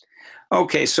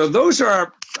 Okay, so those are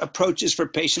our approaches for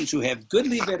patients who have good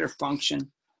levator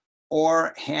function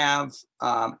or have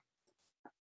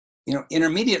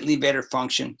intermediate levator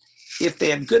function. If they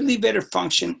have good levator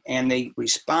function and they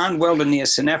respond well to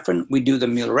niacin, we do the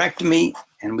muellerectomy,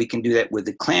 and we can do that with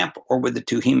the clamp or with the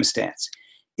 2 hemostats.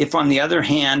 If, on the other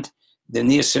hand, the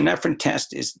niacin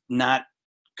test is not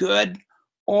good,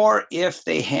 or if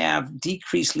they have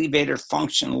decreased levator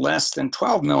function less than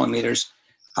 12 millimeters,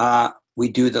 we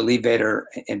do the levator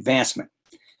advancement.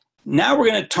 Now we're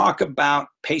going to talk about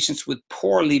patients with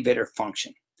poor levator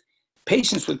function.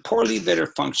 Patients with poor levator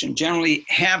function generally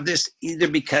have this either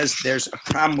because there's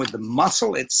a problem with the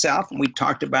muscle itself, and we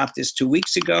talked about this 2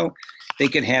 weeks ago. They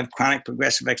could have chronic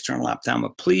progressive external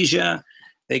ophthalmoplegia.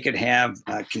 They could have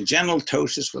congenital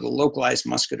ptosis with a localized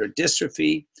muscular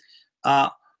dystrophy,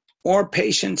 or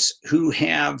patients who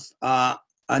have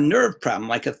a nerve problem,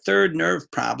 like a third nerve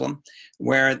problem,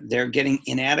 where they're getting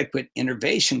inadequate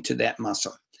innervation to that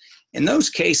muscle. In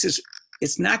those cases,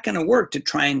 it's not going to work to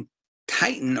try and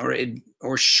tighten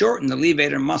or shorten the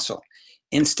levator muscle.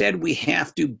 Instead, we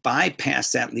have to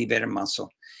bypass that levator muscle.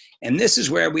 And this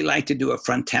is where we like to do a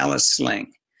frontalis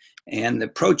sling. And the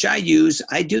approach I use,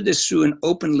 I do this through an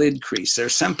open lid crease. There are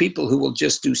some people who will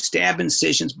just do stab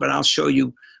incisions, but I'll show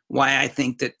you why I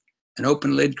think that an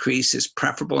open lid crease is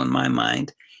preferable in my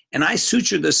mind. And I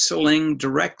suture the sling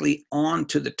directly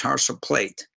onto the tarsal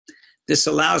plate. This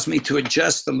allows me to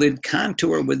adjust the lid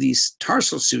contour with these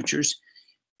tarsal sutures,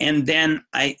 and then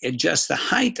I adjust the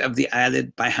height of the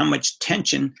eyelid by how much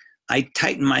tension I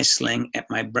tighten my sling at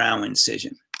my brow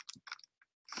incision.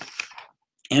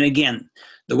 And again,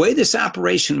 the way this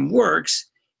operation works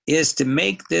is to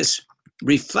make this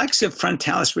reflexive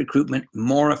frontalis recruitment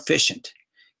more efficient.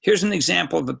 Here's an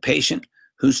example of a patient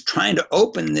who's trying to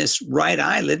open this right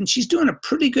eyelid, and she's doing a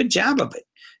pretty good job of it.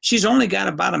 She's only got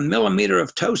about 1 millimeter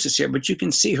of ptosis here, but you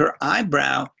can see her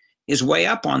eyebrow is way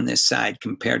up on this side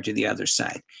compared to the other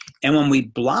side. And when we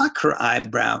block her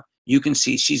eyebrow, you can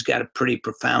see she's got a pretty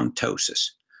profound ptosis.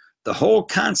 The whole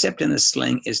concept in the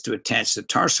sling is to attach the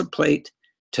tarsal plate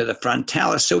to the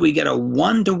frontalis so we get a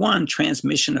 1-to-1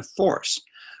 transmission of force.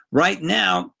 Right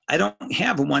now, I don't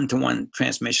have a 1-to-1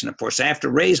 transmission of force. I have to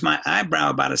raise my eyebrow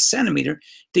about 1 centimeter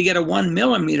to get a 1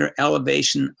 millimeter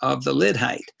elevation of the lid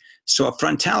height. So a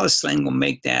frontalis sling will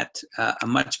make that a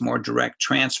much more direct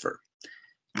transfer.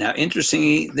 Now,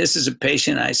 interestingly, this is a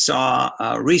patient I saw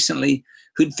recently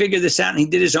who'd figured this out, and he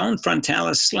did his own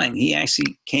frontalis sling. He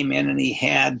actually came in and he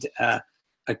had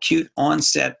acute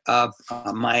onset of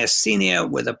myasthenia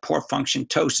with a poor function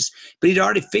ptosis. But he'd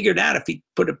already figured out if he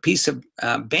put a piece of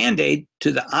Band-Aid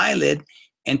to the eyelid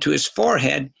and to his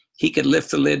forehead, he could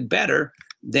lift the lid better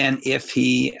than if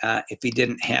he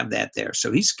didn't have that there.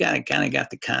 So he's kind of got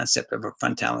the concept of a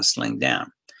frontalis sling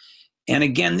down. And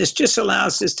again, this just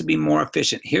allows this to be more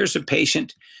efficient. Here's a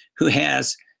patient who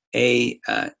has a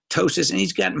ptosis, and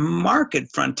he's got marked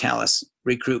frontalis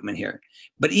recruitment here.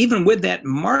 But even with that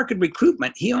marked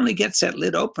recruitment, he only gets that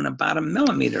lid open about 1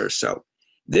 millimeter or so.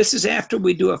 This is after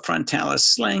we do a frontalis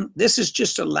sling. This has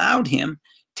just allowed him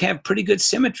to have pretty good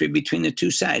symmetry between the two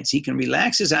sides. He can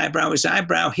relax his eyebrow. His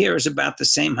eyebrow here is about the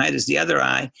same height as the other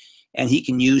eye, and he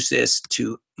can use this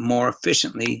to more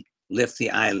efficiently lift the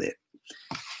eyelid.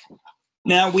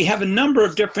 Now, we have a number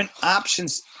of different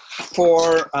options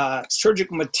for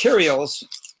surgical materials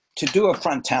to do a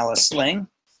frontalis sling.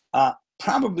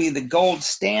 Probably the gold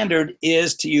standard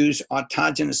is to use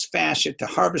autogenous fascia to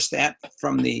harvest that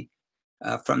from the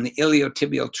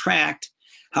iliotibial tract.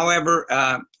 However,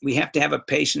 we have to have a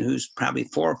patient who's probably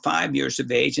 4 or 5 years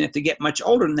of age, and if they get much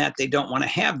older than that, they don't want to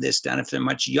have this done. If they're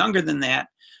much younger than that,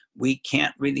 we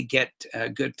can't really get a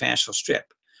good fascial strip.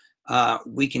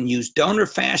 We can use donor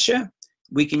fascia.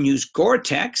 We can use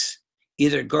Gore-Tex,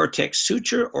 either Gore-Tex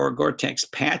suture or Gore-Tex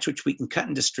patch, which we can cut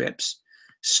into strips.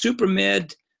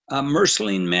 Supermid,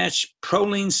 Merceline mesh,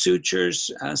 Proline sutures.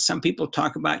 Some people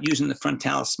talk about using the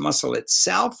frontalis muscle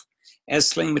itself as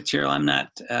sling material. I'm not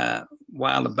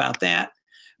wild about that.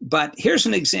 But here's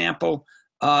an example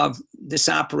of this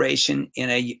operation in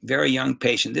a very young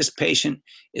patient. This patient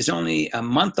is only a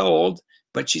month old,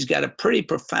 but she's got a pretty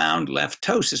profound left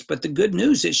ptosis. But the good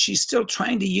news is she's still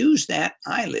trying to use that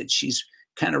eyelid. She's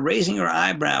kind of raising her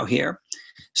eyebrow here.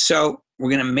 So we're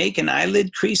going to make an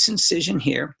eyelid crease incision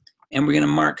here, and we're going to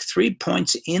mark 3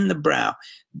 points in the brow.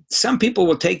 Some people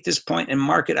will take this point and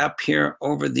mark it up here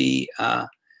over the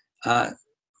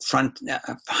front,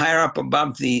 higher up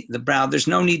above the brow. There's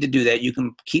no need to do that. You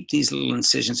can keep these little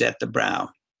incisions at the brow.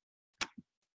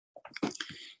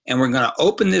 And we're going to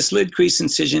open this lid crease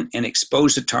incision and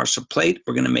expose the tarsal plate.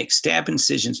 We're going to make stab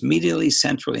incisions medially,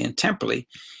 centrally, and temporally.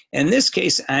 In this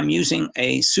case, I'm using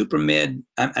a Supermid,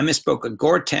 I misspoke, a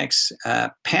Gore-Tex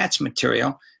patch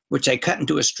material, which I cut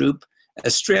into a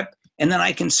strip, and then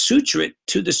I can suture it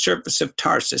to the surface of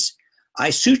tarsus. I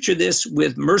suture this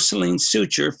with Merceline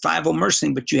suture, 5-0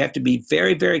 Merceline, but you have to be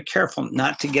very, very careful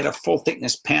not to get a full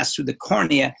thickness pass through the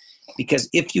cornea, because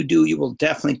if you do, you will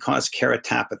definitely cause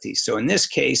keratopathy. So in this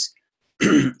case,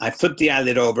 I flip the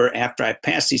eyelid over after I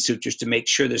pass these sutures to make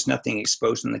sure there's nothing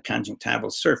exposed on the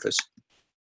conjunctival surface.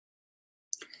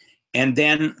 And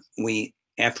then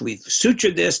after we've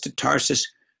sutured this to tarsus,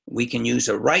 we can use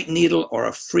a right needle or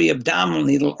a free abdominal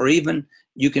needle, or even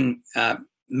you can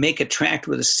make a tract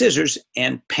with the scissors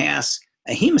and pass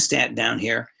a hemostat down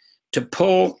here to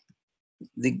pull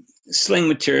the sling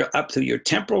material up through your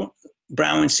temporal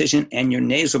brow incision and your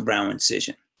nasal brow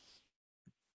incision.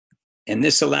 And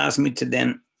this allows me to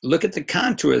then look at the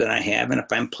contour that I have, and if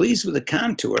I'm pleased with the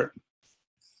contour,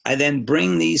 I then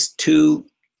bring these 2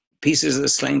 pieces of the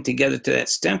sling together to that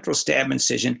central stab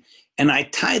incision, and I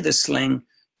tie the sling,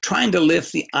 trying to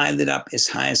lift the eyelid up as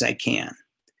high as I can.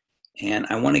 And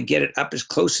I want to get it up as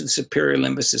close to the superior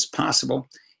limbus as possible.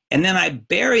 And then I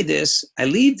bury this. I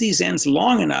leave these ends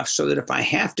long enough so that if I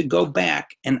have to go back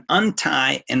and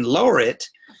untie and lower it,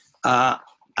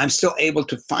 I'm still able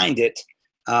to find it,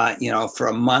 for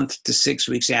a month to 6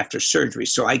 weeks after surgery.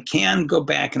 So I can go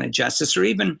back and adjust this, or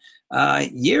even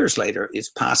years later, it's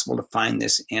possible to find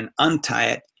this and untie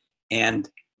it and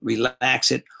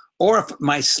relax it. Or if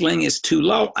my sling is too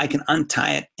low, I can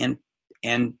untie it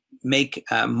and make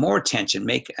more tension,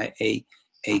 make a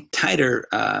tighter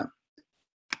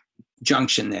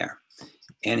junction there.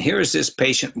 And here is this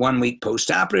patient 1 week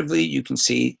post-operatively. You can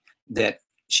see that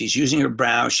she's using her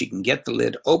brow. She can get the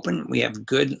lid open. We have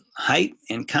good height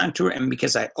and contour. And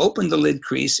because I opened the lid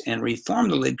crease and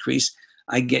reformed the lid crease,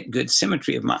 I get good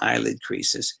symmetry of my eyelid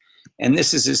creases. And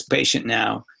this is this patient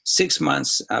now, 6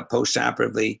 months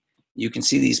post-operatively. You can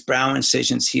see these brow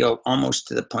incisions heal almost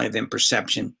to the point of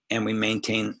imperception, and we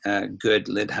maintain good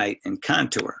lid height and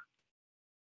contour.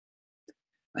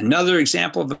 Another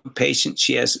example of a patient,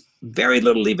 she has very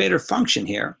little levator function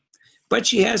here, but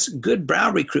she has good brow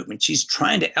recruitment. She's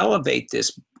trying to elevate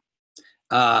this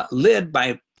lid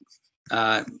by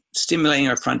stimulating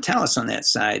her frontalis on that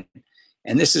side.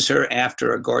 And this is her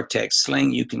after a Gore-Tex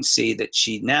sling. You can see that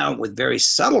she now, with very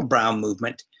subtle brow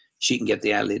movement, she can get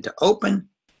the eyelid to open,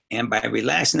 and by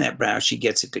relaxing that brow, she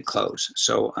gets it to close.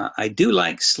 So I do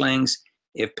like slings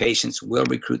if patients will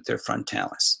recruit their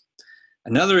frontalis.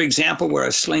 Another example where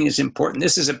a sling is important,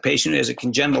 this is a patient who has a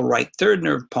congenital right third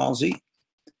nerve palsy.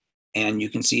 And you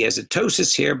can see he has a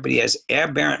ptosis here, but he has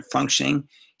aberrant functioning.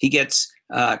 He gets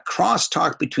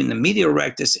crosstalk between the medial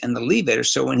rectus and the levator.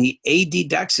 So when he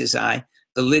adducts his eye,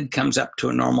 the lid comes up to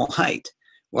a normal height.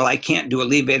 Well, I can't do a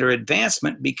levator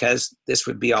advancement because this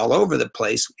would be all over the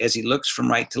place as he looks from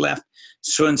right to left.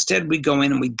 So instead we go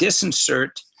in and we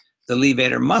disinsert the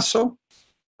levator muscle.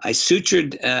 I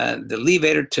sutured the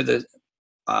levator to the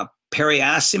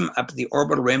periosteum up at the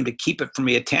orbital rim to keep it from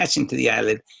reattaching to the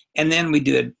eyelid. And then we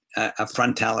do a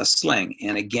frontalis sling.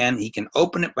 And again, he can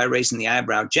open it by raising the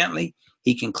eyebrow gently.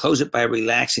 He can close it by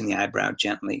relaxing the eyebrow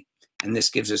gently. And this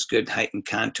gives us good height and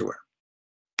contour.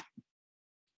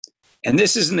 And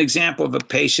this is an example of a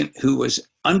patient who was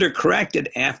undercorrected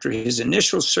after his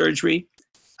initial surgery.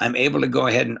 I'm able to go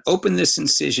ahead and open this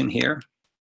incision here,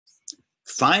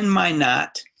 find my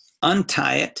knot,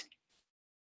 untie it,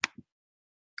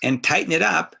 and tighten it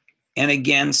up, and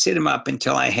again, sit him up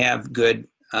until I have good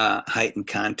height and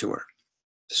contour.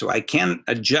 So I can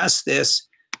adjust this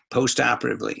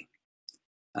post-operatively.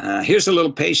 Here's a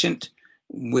little patient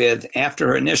with, after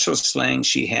her initial sling,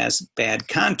 she has bad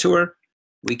contour.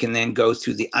 We can then go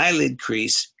through the eyelid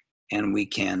crease and we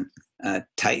can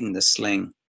tighten the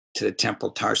sling to the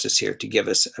temporal tarsus here to give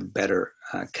us a better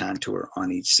contour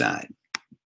on each side.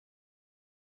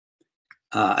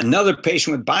 Another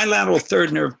patient with bilateral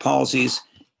third nerve palsies,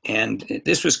 and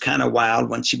this was kind of wild.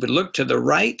 When she would look to the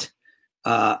right,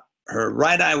 her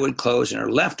right eye would close and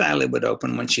her left eyelid would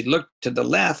open. When she looked to the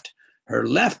left, her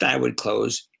left eye would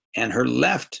close and her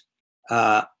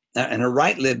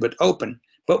right lid would open.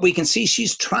 But we can see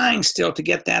she's trying still to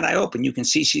get that eye open. You can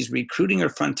see she's recruiting her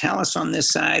frontalis on this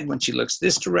side when she looks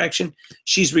this direction.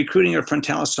 She's recruiting her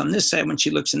frontalis on this side when she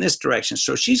looks in this direction.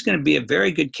 So she's going to be a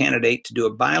very good candidate to do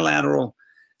a bilateral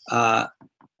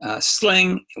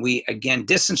sling. We, again,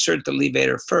 disinsert the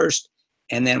levator first,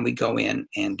 and then we go in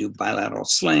and do bilateral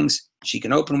slings. She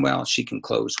can open well. She can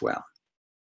close well.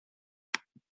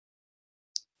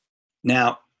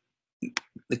 Now,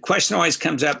 the question always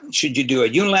comes up, should you do a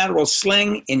unilateral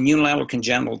sling in unilateral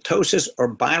congenital ptosis or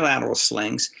bilateral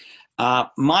slings?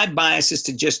 My bias is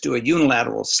to just do a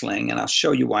unilateral sling, and I'll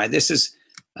show you why. This is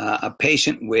a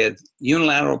patient with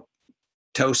unilateral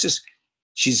ptosis.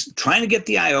 She's trying to get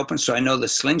the eye open, so I know the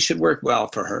sling should work well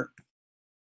for her.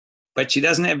 But she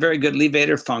doesn't have very good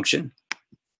levator function.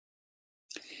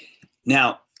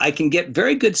 Now, I can get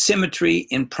very good symmetry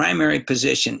in primary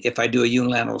position if I do a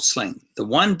unilateral sling. The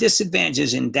one disadvantage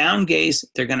is in down gaze,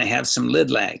 they're going to have some lid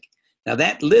lag. Now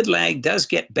that lid lag does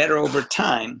get better over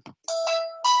time,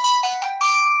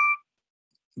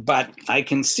 but I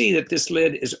can see that this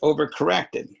lid is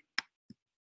overcorrected.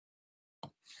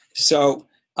 So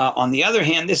on the other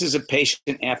hand, this is a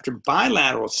patient after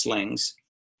bilateral slings.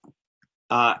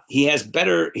 He has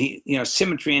better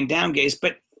symmetry in down gaze,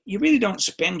 but you really don't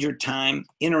spend your time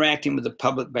interacting with the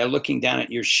public by looking down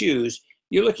at your shoes.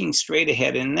 You're looking straight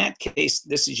ahead. And in that case,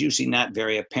 this is usually not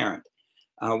very apparent.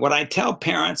 What I tell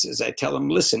parents is I tell them,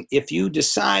 listen, if you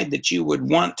decide that you would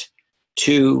want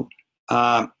to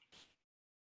have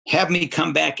me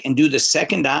come back and do the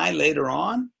second eye later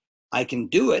on, I can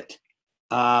do it.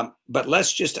 But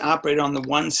let's just operate on the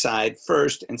one side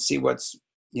first and see what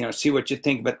you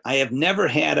think. But I have never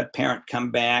had a parent come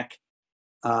back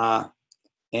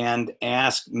and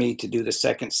ask me to do the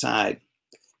second side.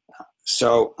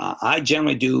 So I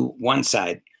generally do one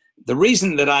side. The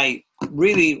reason that I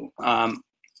really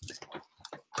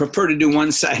prefer to do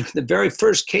one side, the very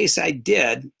first case I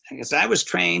did, because I was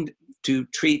trained to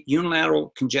treat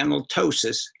unilateral congenital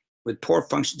ptosis with poor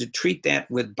function, to treat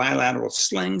that with bilateral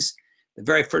slings. The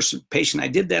very first patient I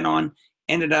did that on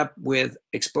ended up with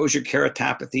exposure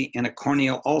keratopathy and a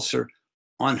corneal ulcer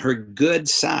on her good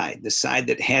side, the side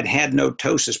that had no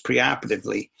ptosis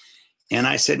preoperatively. And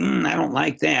I said, I don't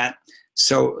like that.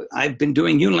 So I've been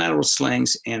doing unilateral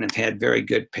slings and have had very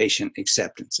good patient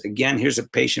acceptance. Again, here's a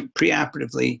patient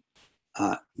preoperatively.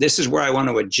 This is where I want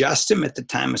to adjust him at the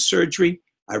time of surgery.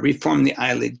 I reform the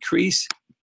eyelid crease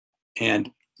and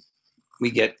we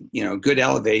get good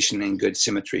elevation and good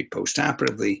symmetry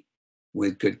postoperatively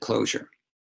with good closure.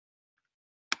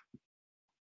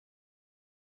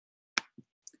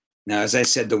 Now, as I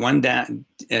said, the one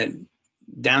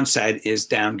downside is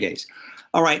down gaze.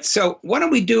 All right, so what do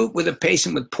we do with a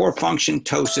patient with poor function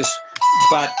ptosis,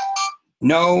 but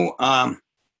no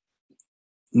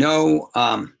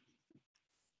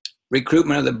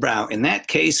recruitment of the brow? In that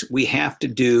case, we have to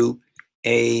do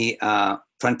a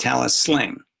frontalis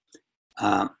sling.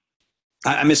 I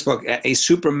misspoke, a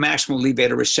supramaximal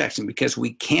levator resection, because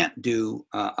we can't do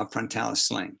a frontalis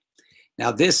sling.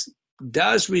 Now, this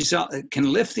does result, it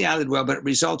can lift the eyelid well, but it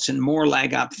results in more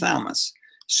lag ophthalmos.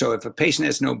 So if a patient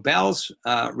has no Bell's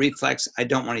reflex, I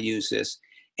don't want to use this.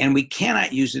 And we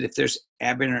cannot use it if there's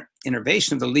aberrant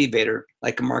innervation of the levator,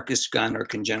 like a Marcus gun or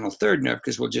congenital third nerve,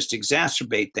 because we'll just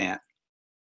exacerbate that.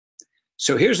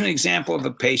 So here's an example of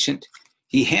a patient.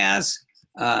 He has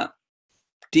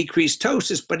decreased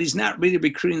ptosis, but he's not really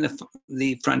recruiting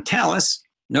the frontalis,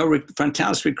 no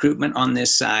frontalis recruitment on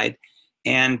this side.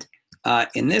 And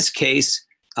in this case,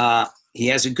 he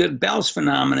has a good Bell's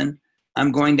phenomenon.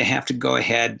 I'm going to have to go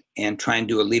ahead and try and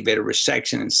do a levator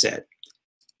resection instead.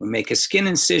 We make a skin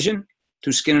incision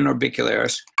through skin and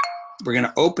orbicularis. We're going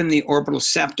to open the orbital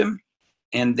septum,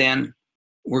 and then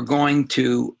we're going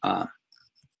to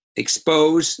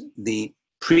expose the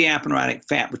preaponeurotic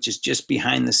fat, which is just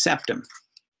behind the septum.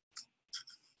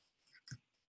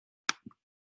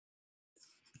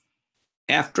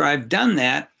 After I've done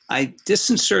that, I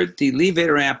disinsert the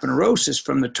levator aponeurosis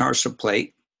from the tarsal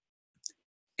plate,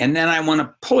 and then I want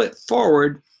to pull it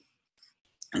forward.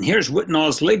 And here's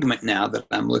Whitnall's ligament now that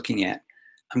I'm looking at.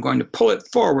 I'm going to pull it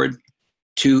forward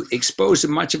to expose as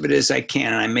much of it as I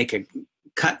can. And I make a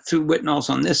cut through Whitnall's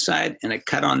on this side and a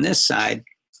cut on this side.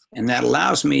 And that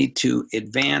allows me to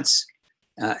advance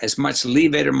as much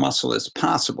levator muscle as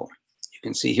possible. You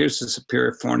can see here's the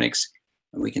superior fornix,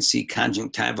 and we can see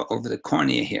conjunctiva over the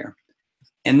cornea here.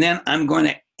 And then I'm going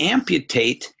to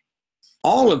amputate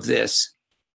all of this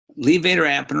levator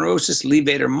aponeurosis,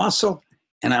 levator muscle,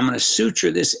 and I'm going to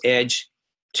suture this edge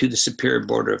to the superior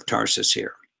border of tarsus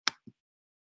here.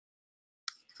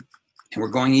 And we're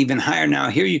going even higher now.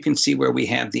 Here you can see where we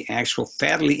have the actual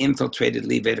fattily infiltrated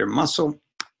levator muscle.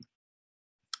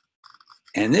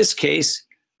 And in this case,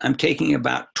 I'm taking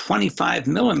about 25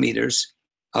 millimeters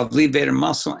of levator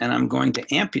muscle, and I'm going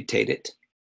to amputate it.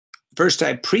 First,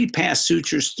 I pre-pass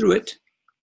sutures through it.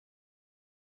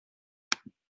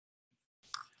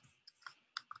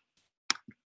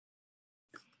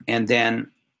 And then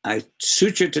I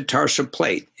suture to tarsal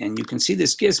plate. And you can see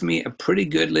this gives me a pretty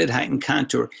good lid height and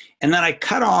contour. And then I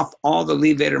cut off all the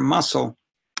levator muscle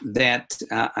that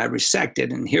I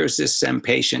resected. And here's this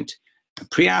patient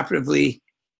preoperatively,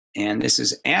 and this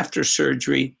is after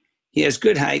surgery. He has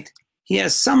good height. He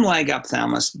has some lag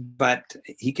ophthalmos, but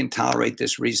he can tolerate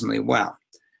this reasonably well.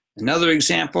 Another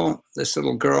example, this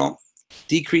little girl,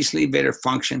 decreased levator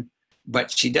function, but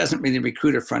she doesn't really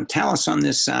recruit her frontalis on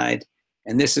this side.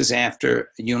 And this is after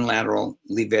a unilateral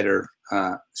levator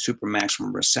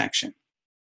supramaximal resection.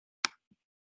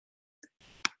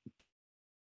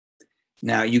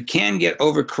 Now, you can get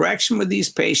overcorrection with these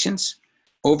patients.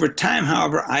 Over time,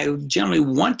 however, I generally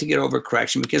want to get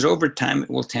overcorrection because over time it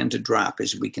will tend to drop,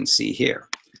 as we can see here.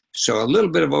 So a little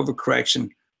bit of overcorrection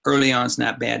early on is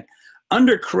not bad.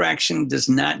 Undercorrection does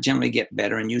not generally get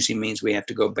better and usually means we have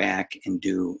to go back and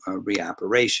do a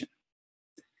reoperation.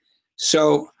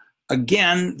 So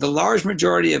again, the large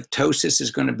majority of ptosis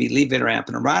is going to be levator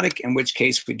aponeurotic, in which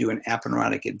case we do an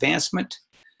aponeurotic advancement.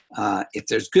 If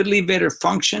there's good levator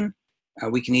function,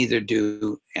 we can either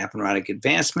do aponeurotic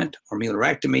advancement or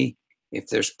mularectomy. If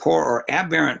there's poor or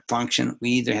aberrant function,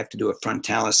 we either have to do a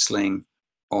frontalis sling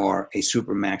or a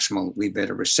supramaximal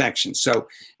levator resection. So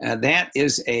that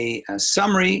is a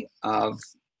summary of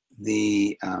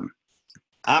the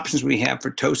options we have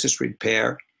for ptosis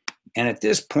repair. And at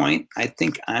this point, I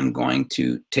think I'm going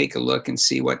to take a look and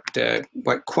see what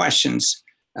questions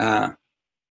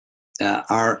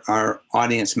our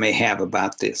audience may have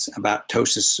about this, about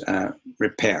ptosis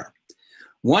repair.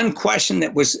 One question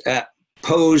that was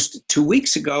posed 2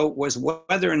 weeks ago was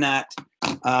whether or not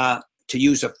to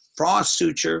use a frost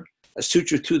suture, a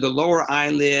suture through the lower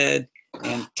eyelid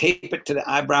and tape it to the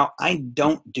eyebrow. I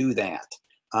don't do that.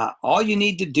 All you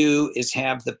need to do is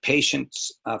have the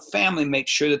patient's family make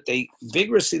sure that they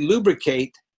vigorously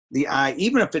lubricate the eye,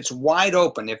 even if it's wide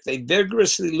open. If they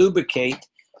vigorously lubricate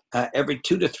every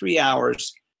 2 to 3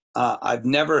 hours, I've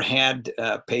never had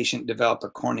a patient develop a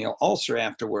corneal ulcer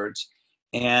afterwards.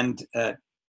 And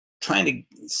trying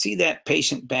to see that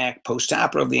patient back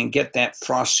post-operatively and get that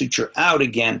frost suture out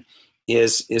again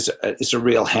is a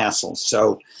real hassle.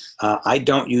 So I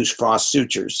don't use frost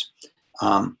sutures.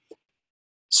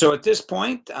 So at this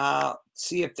point,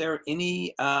 see if there are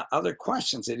any other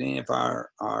questions that any of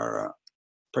our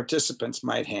participants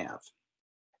might have.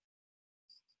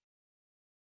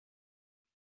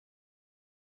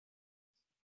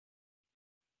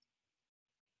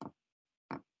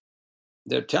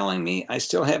 They're telling me I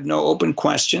still have no open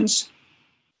questions.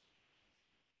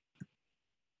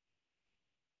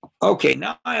 Okay,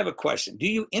 now I have a question. Do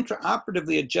you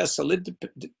intraoperatively adjust the lid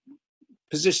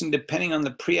position depending on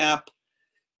the pre-op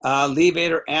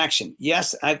Levator action.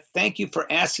 Yes, I thank you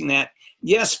for asking that.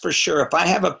 Yes, for sure. If I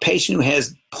have a patient who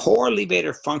has poor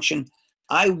levator function,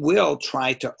 I will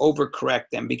try to overcorrect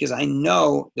them because I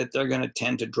know that they're going to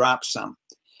tend to drop some.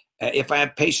 If I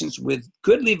have patients with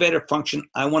good levator function,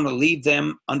 I want to leave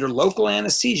them under local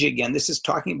anesthesia. Again, this is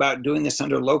talking about doing this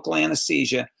under local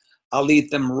anesthesia. I'll leave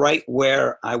them right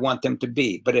where I want them to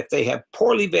be. But if they have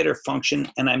poor levator function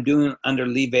and I'm doing under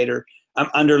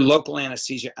local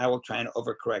anesthesia, I will try and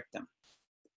overcorrect them.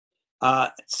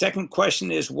 Second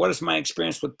question is, what is my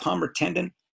experience with palmar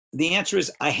tendon? The answer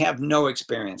is I have no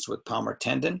experience with palmar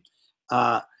tendon.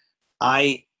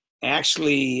 I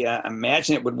actually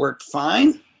imagine it would work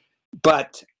fine,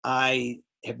 but I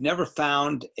have never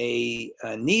found a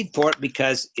need for it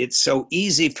because it's so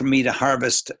easy for me to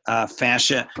harvest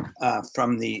fascia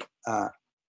from the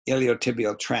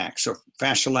iliotibial tract. So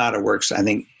fascia lata works, I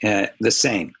think, the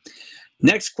same.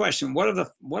 Next question: what are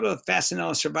the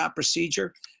fascinella servate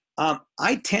procedure?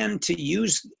 I tend to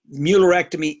use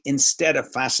muellerectomy instead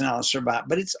of fascinella servate,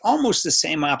 but it's almost the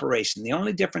same operation. The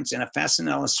only difference in a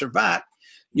fascinella servate,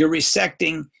 you're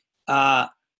resecting a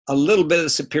little bit of the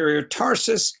superior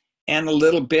tarsus and a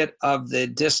little bit of the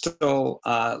distal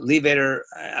levator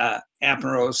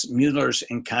aponeuros, Mueller's,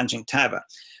 and conjunctiva.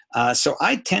 So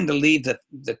I tend to leave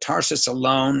the tarsus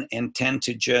alone and tend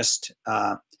to just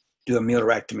do a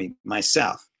muellerectomy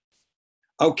myself.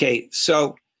 Okay,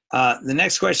 so the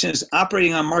next question is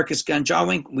operating on Marcus gun jaw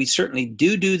wink. We certainly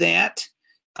do that.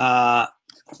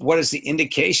 What is the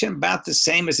indication? About the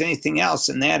same as anything else,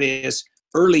 and that is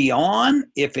early on,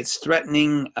 if it's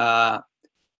threatening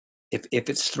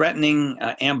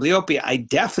amblyopia, I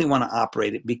definitely want to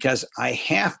operate it because I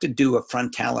have to do a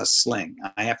frontalis sling.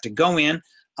 I have to go in,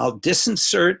 I'll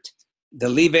disinsert the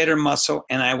levator muscle,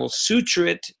 and I will suture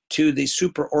it to the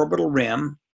supraorbital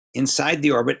rim inside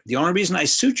the orbit. The only reason I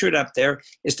suture it up there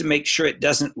is to make sure it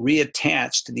doesn't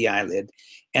reattach to the eyelid,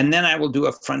 and then I will do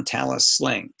a frontalis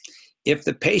sling. If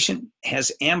the patient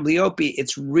has amblyopia,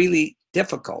 it's really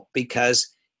difficult because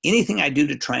anything I do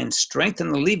to try and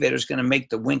strengthen the levator is going to make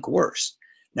the wink worse.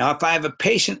 Now, if I have a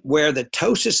patient where the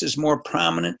ptosis is more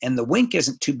prominent and the wink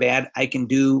isn't too bad, I can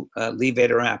do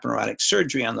levator aponeurotic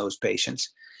surgery on those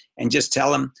patients and just tell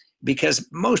them, because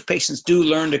most patients do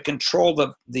learn to control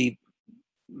the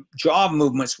jaw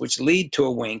movements which lead to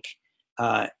a wink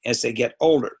as they get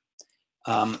older.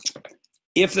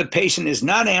 If the patient is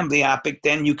not amblyopic,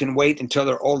 then you can wait until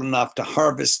they're old enough to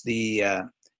harvest the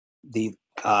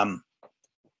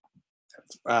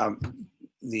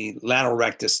lateral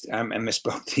rectus. I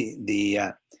misspoke.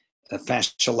 The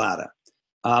fascia lata.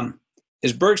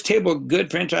 Is Berg's table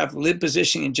good for intraoperative lid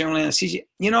positioning and general anesthesia?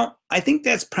 You know, I think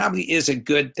that's probably is a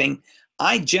good thing.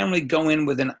 I generally go in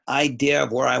with an idea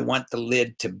of where I want the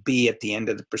lid to be at the end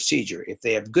of the procedure. If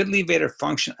they have good levator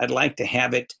function, I'd like to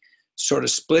have it sort of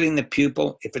splitting the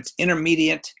pupil. If it's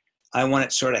intermediate, I want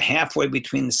it sort of halfway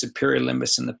between the superior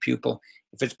limbus and the pupil.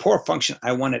 If it's poor function,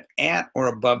 I want it at or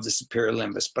above the superior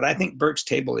limbus. But I think Berg's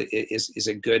table is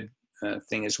a good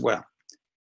thing as well.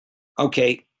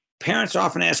 Okay, parents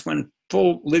often ask when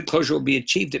full lid closure will be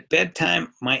achieved at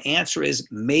bedtime. My answer is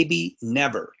maybe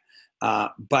never.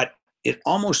 But it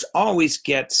almost always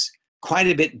gets quite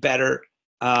a bit better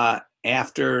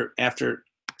after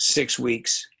 6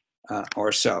 weeks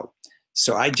or so.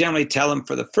 So I generally tell them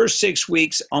for the first 6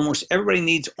 weeks, almost everybody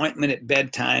needs ointment at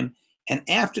bedtime. And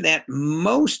after that,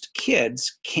 most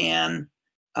kids can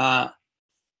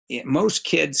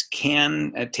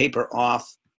taper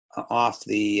off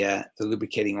the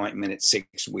lubricating ointment at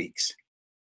 6 weeks.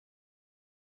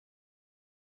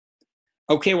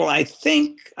 Okay, well, I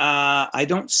think I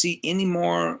don't see any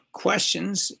more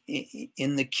questions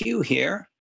in the queue here.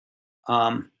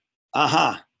 Another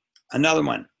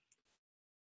one.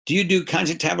 Do you do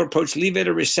conjunctival approach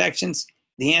levator resections?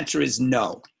 The answer is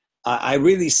no. I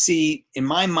really see, in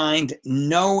my mind,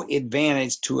 no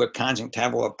advantage to a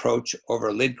conjunctival approach over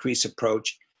a lid crease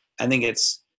approach. I think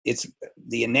it's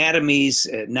the anatomy's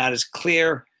not as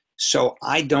clear, so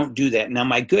I don't do that. Now,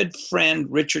 my good friend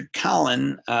Richard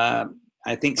Collin, I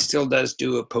think still does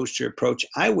do a posterior approach.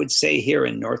 I would say here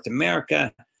in North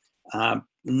America,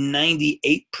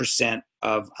 98%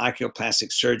 of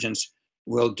oculoplastic surgeons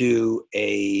will do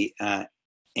a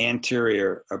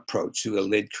anterior approach through a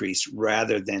lid crease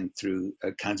rather than through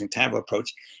a conjunctival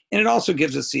approach. And it also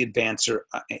gives us the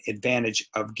advantage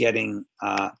of getting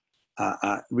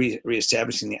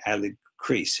reestablishing the eyelid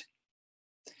crease.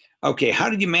 Okay, how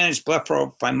did you manage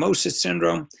blepharoptosis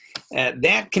syndrome?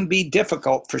 That can be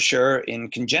difficult for sure.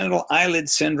 In congenital eyelid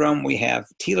syndrome, we have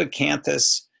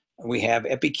telecanthus, we have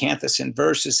epicanthus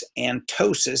inversus and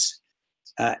ptosis.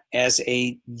 as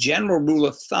a general rule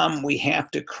of thumb, we have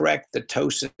to correct the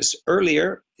ptosis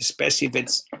earlier, especially if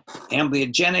it's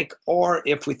amblyogenic or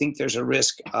if we think there's a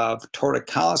risk of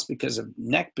torticollis because of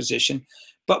neck position.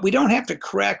 But we don't have to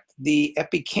correct the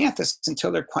epicanthus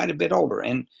until they're quite a bit older.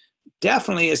 And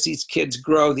definitely as these kids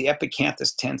grow, the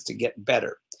epicanthus tends to get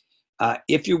better.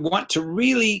 If you want to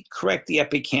really correct the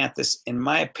epicanthus, in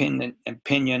my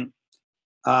opinion,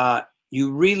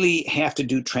 you really have to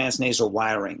do transnasal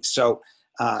wiring. So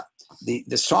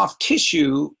the soft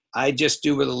tissue, I just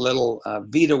do with a little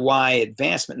V-to-Y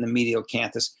advancement in the medial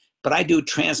canthus, but I do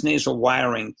transnasal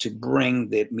wiring to bring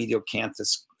the medial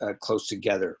canthus close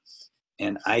together.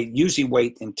 And I usually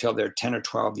wait until they're 10 or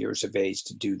 12 years of age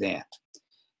to do that.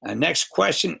 Next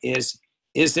question is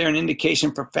there an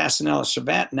indication for fascinella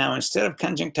servate? Now, instead of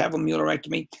conjunctival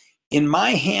muleirectomy, in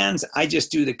my hands, I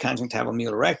just do the conjunctival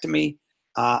muleirectomy.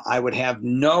 I would have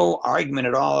no argument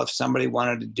at all if somebody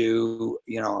wanted to do,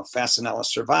 a fascinella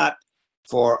servate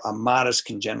for a modest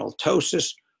congenital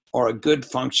ptosis or a good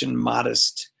function,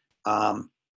 modest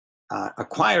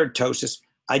acquired ptosis.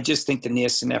 I just think the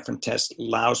neosynephrine test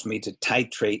allows me to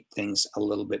titrate things a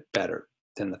little bit better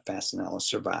than the fascinella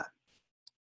servate.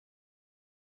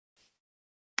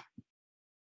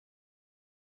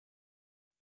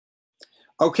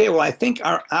 Okay, well, I think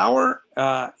our hour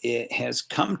it has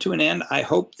come to an end. I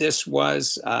hope this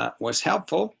was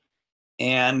helpful.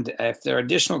 And if there are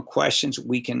additional questions,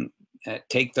 we can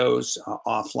take those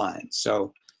offline.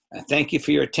 So thank you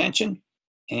for your attention.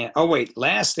 And oh, wait,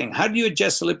 last thing. How do you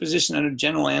adjust the lid position under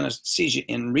general anesthesia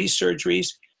in resurgeries?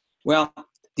 Well,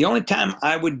 the only time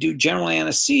I would do general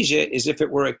anesthesia is if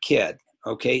it were a kid,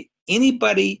 okay?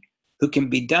 Anybody who can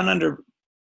be done under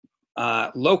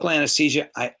local anesthesia,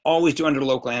 I always do under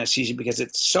local anesthesia because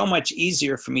it's so much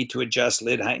easier for me to adjust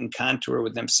lid height and contour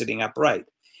with them sitting upright.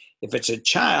 If it's a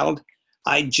child,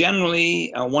 I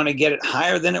generally want to get it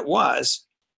higher than it was.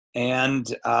 And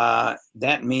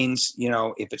that means,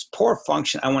 if it's poor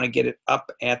function, I want to get it up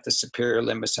at the superior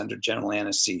limbus under general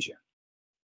anesthesia.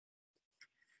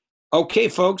 Okay,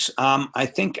 folks, I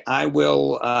think I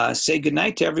will say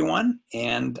goodnight to everyone,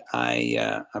 and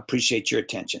I appreciate your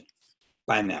attention.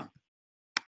 Bye now.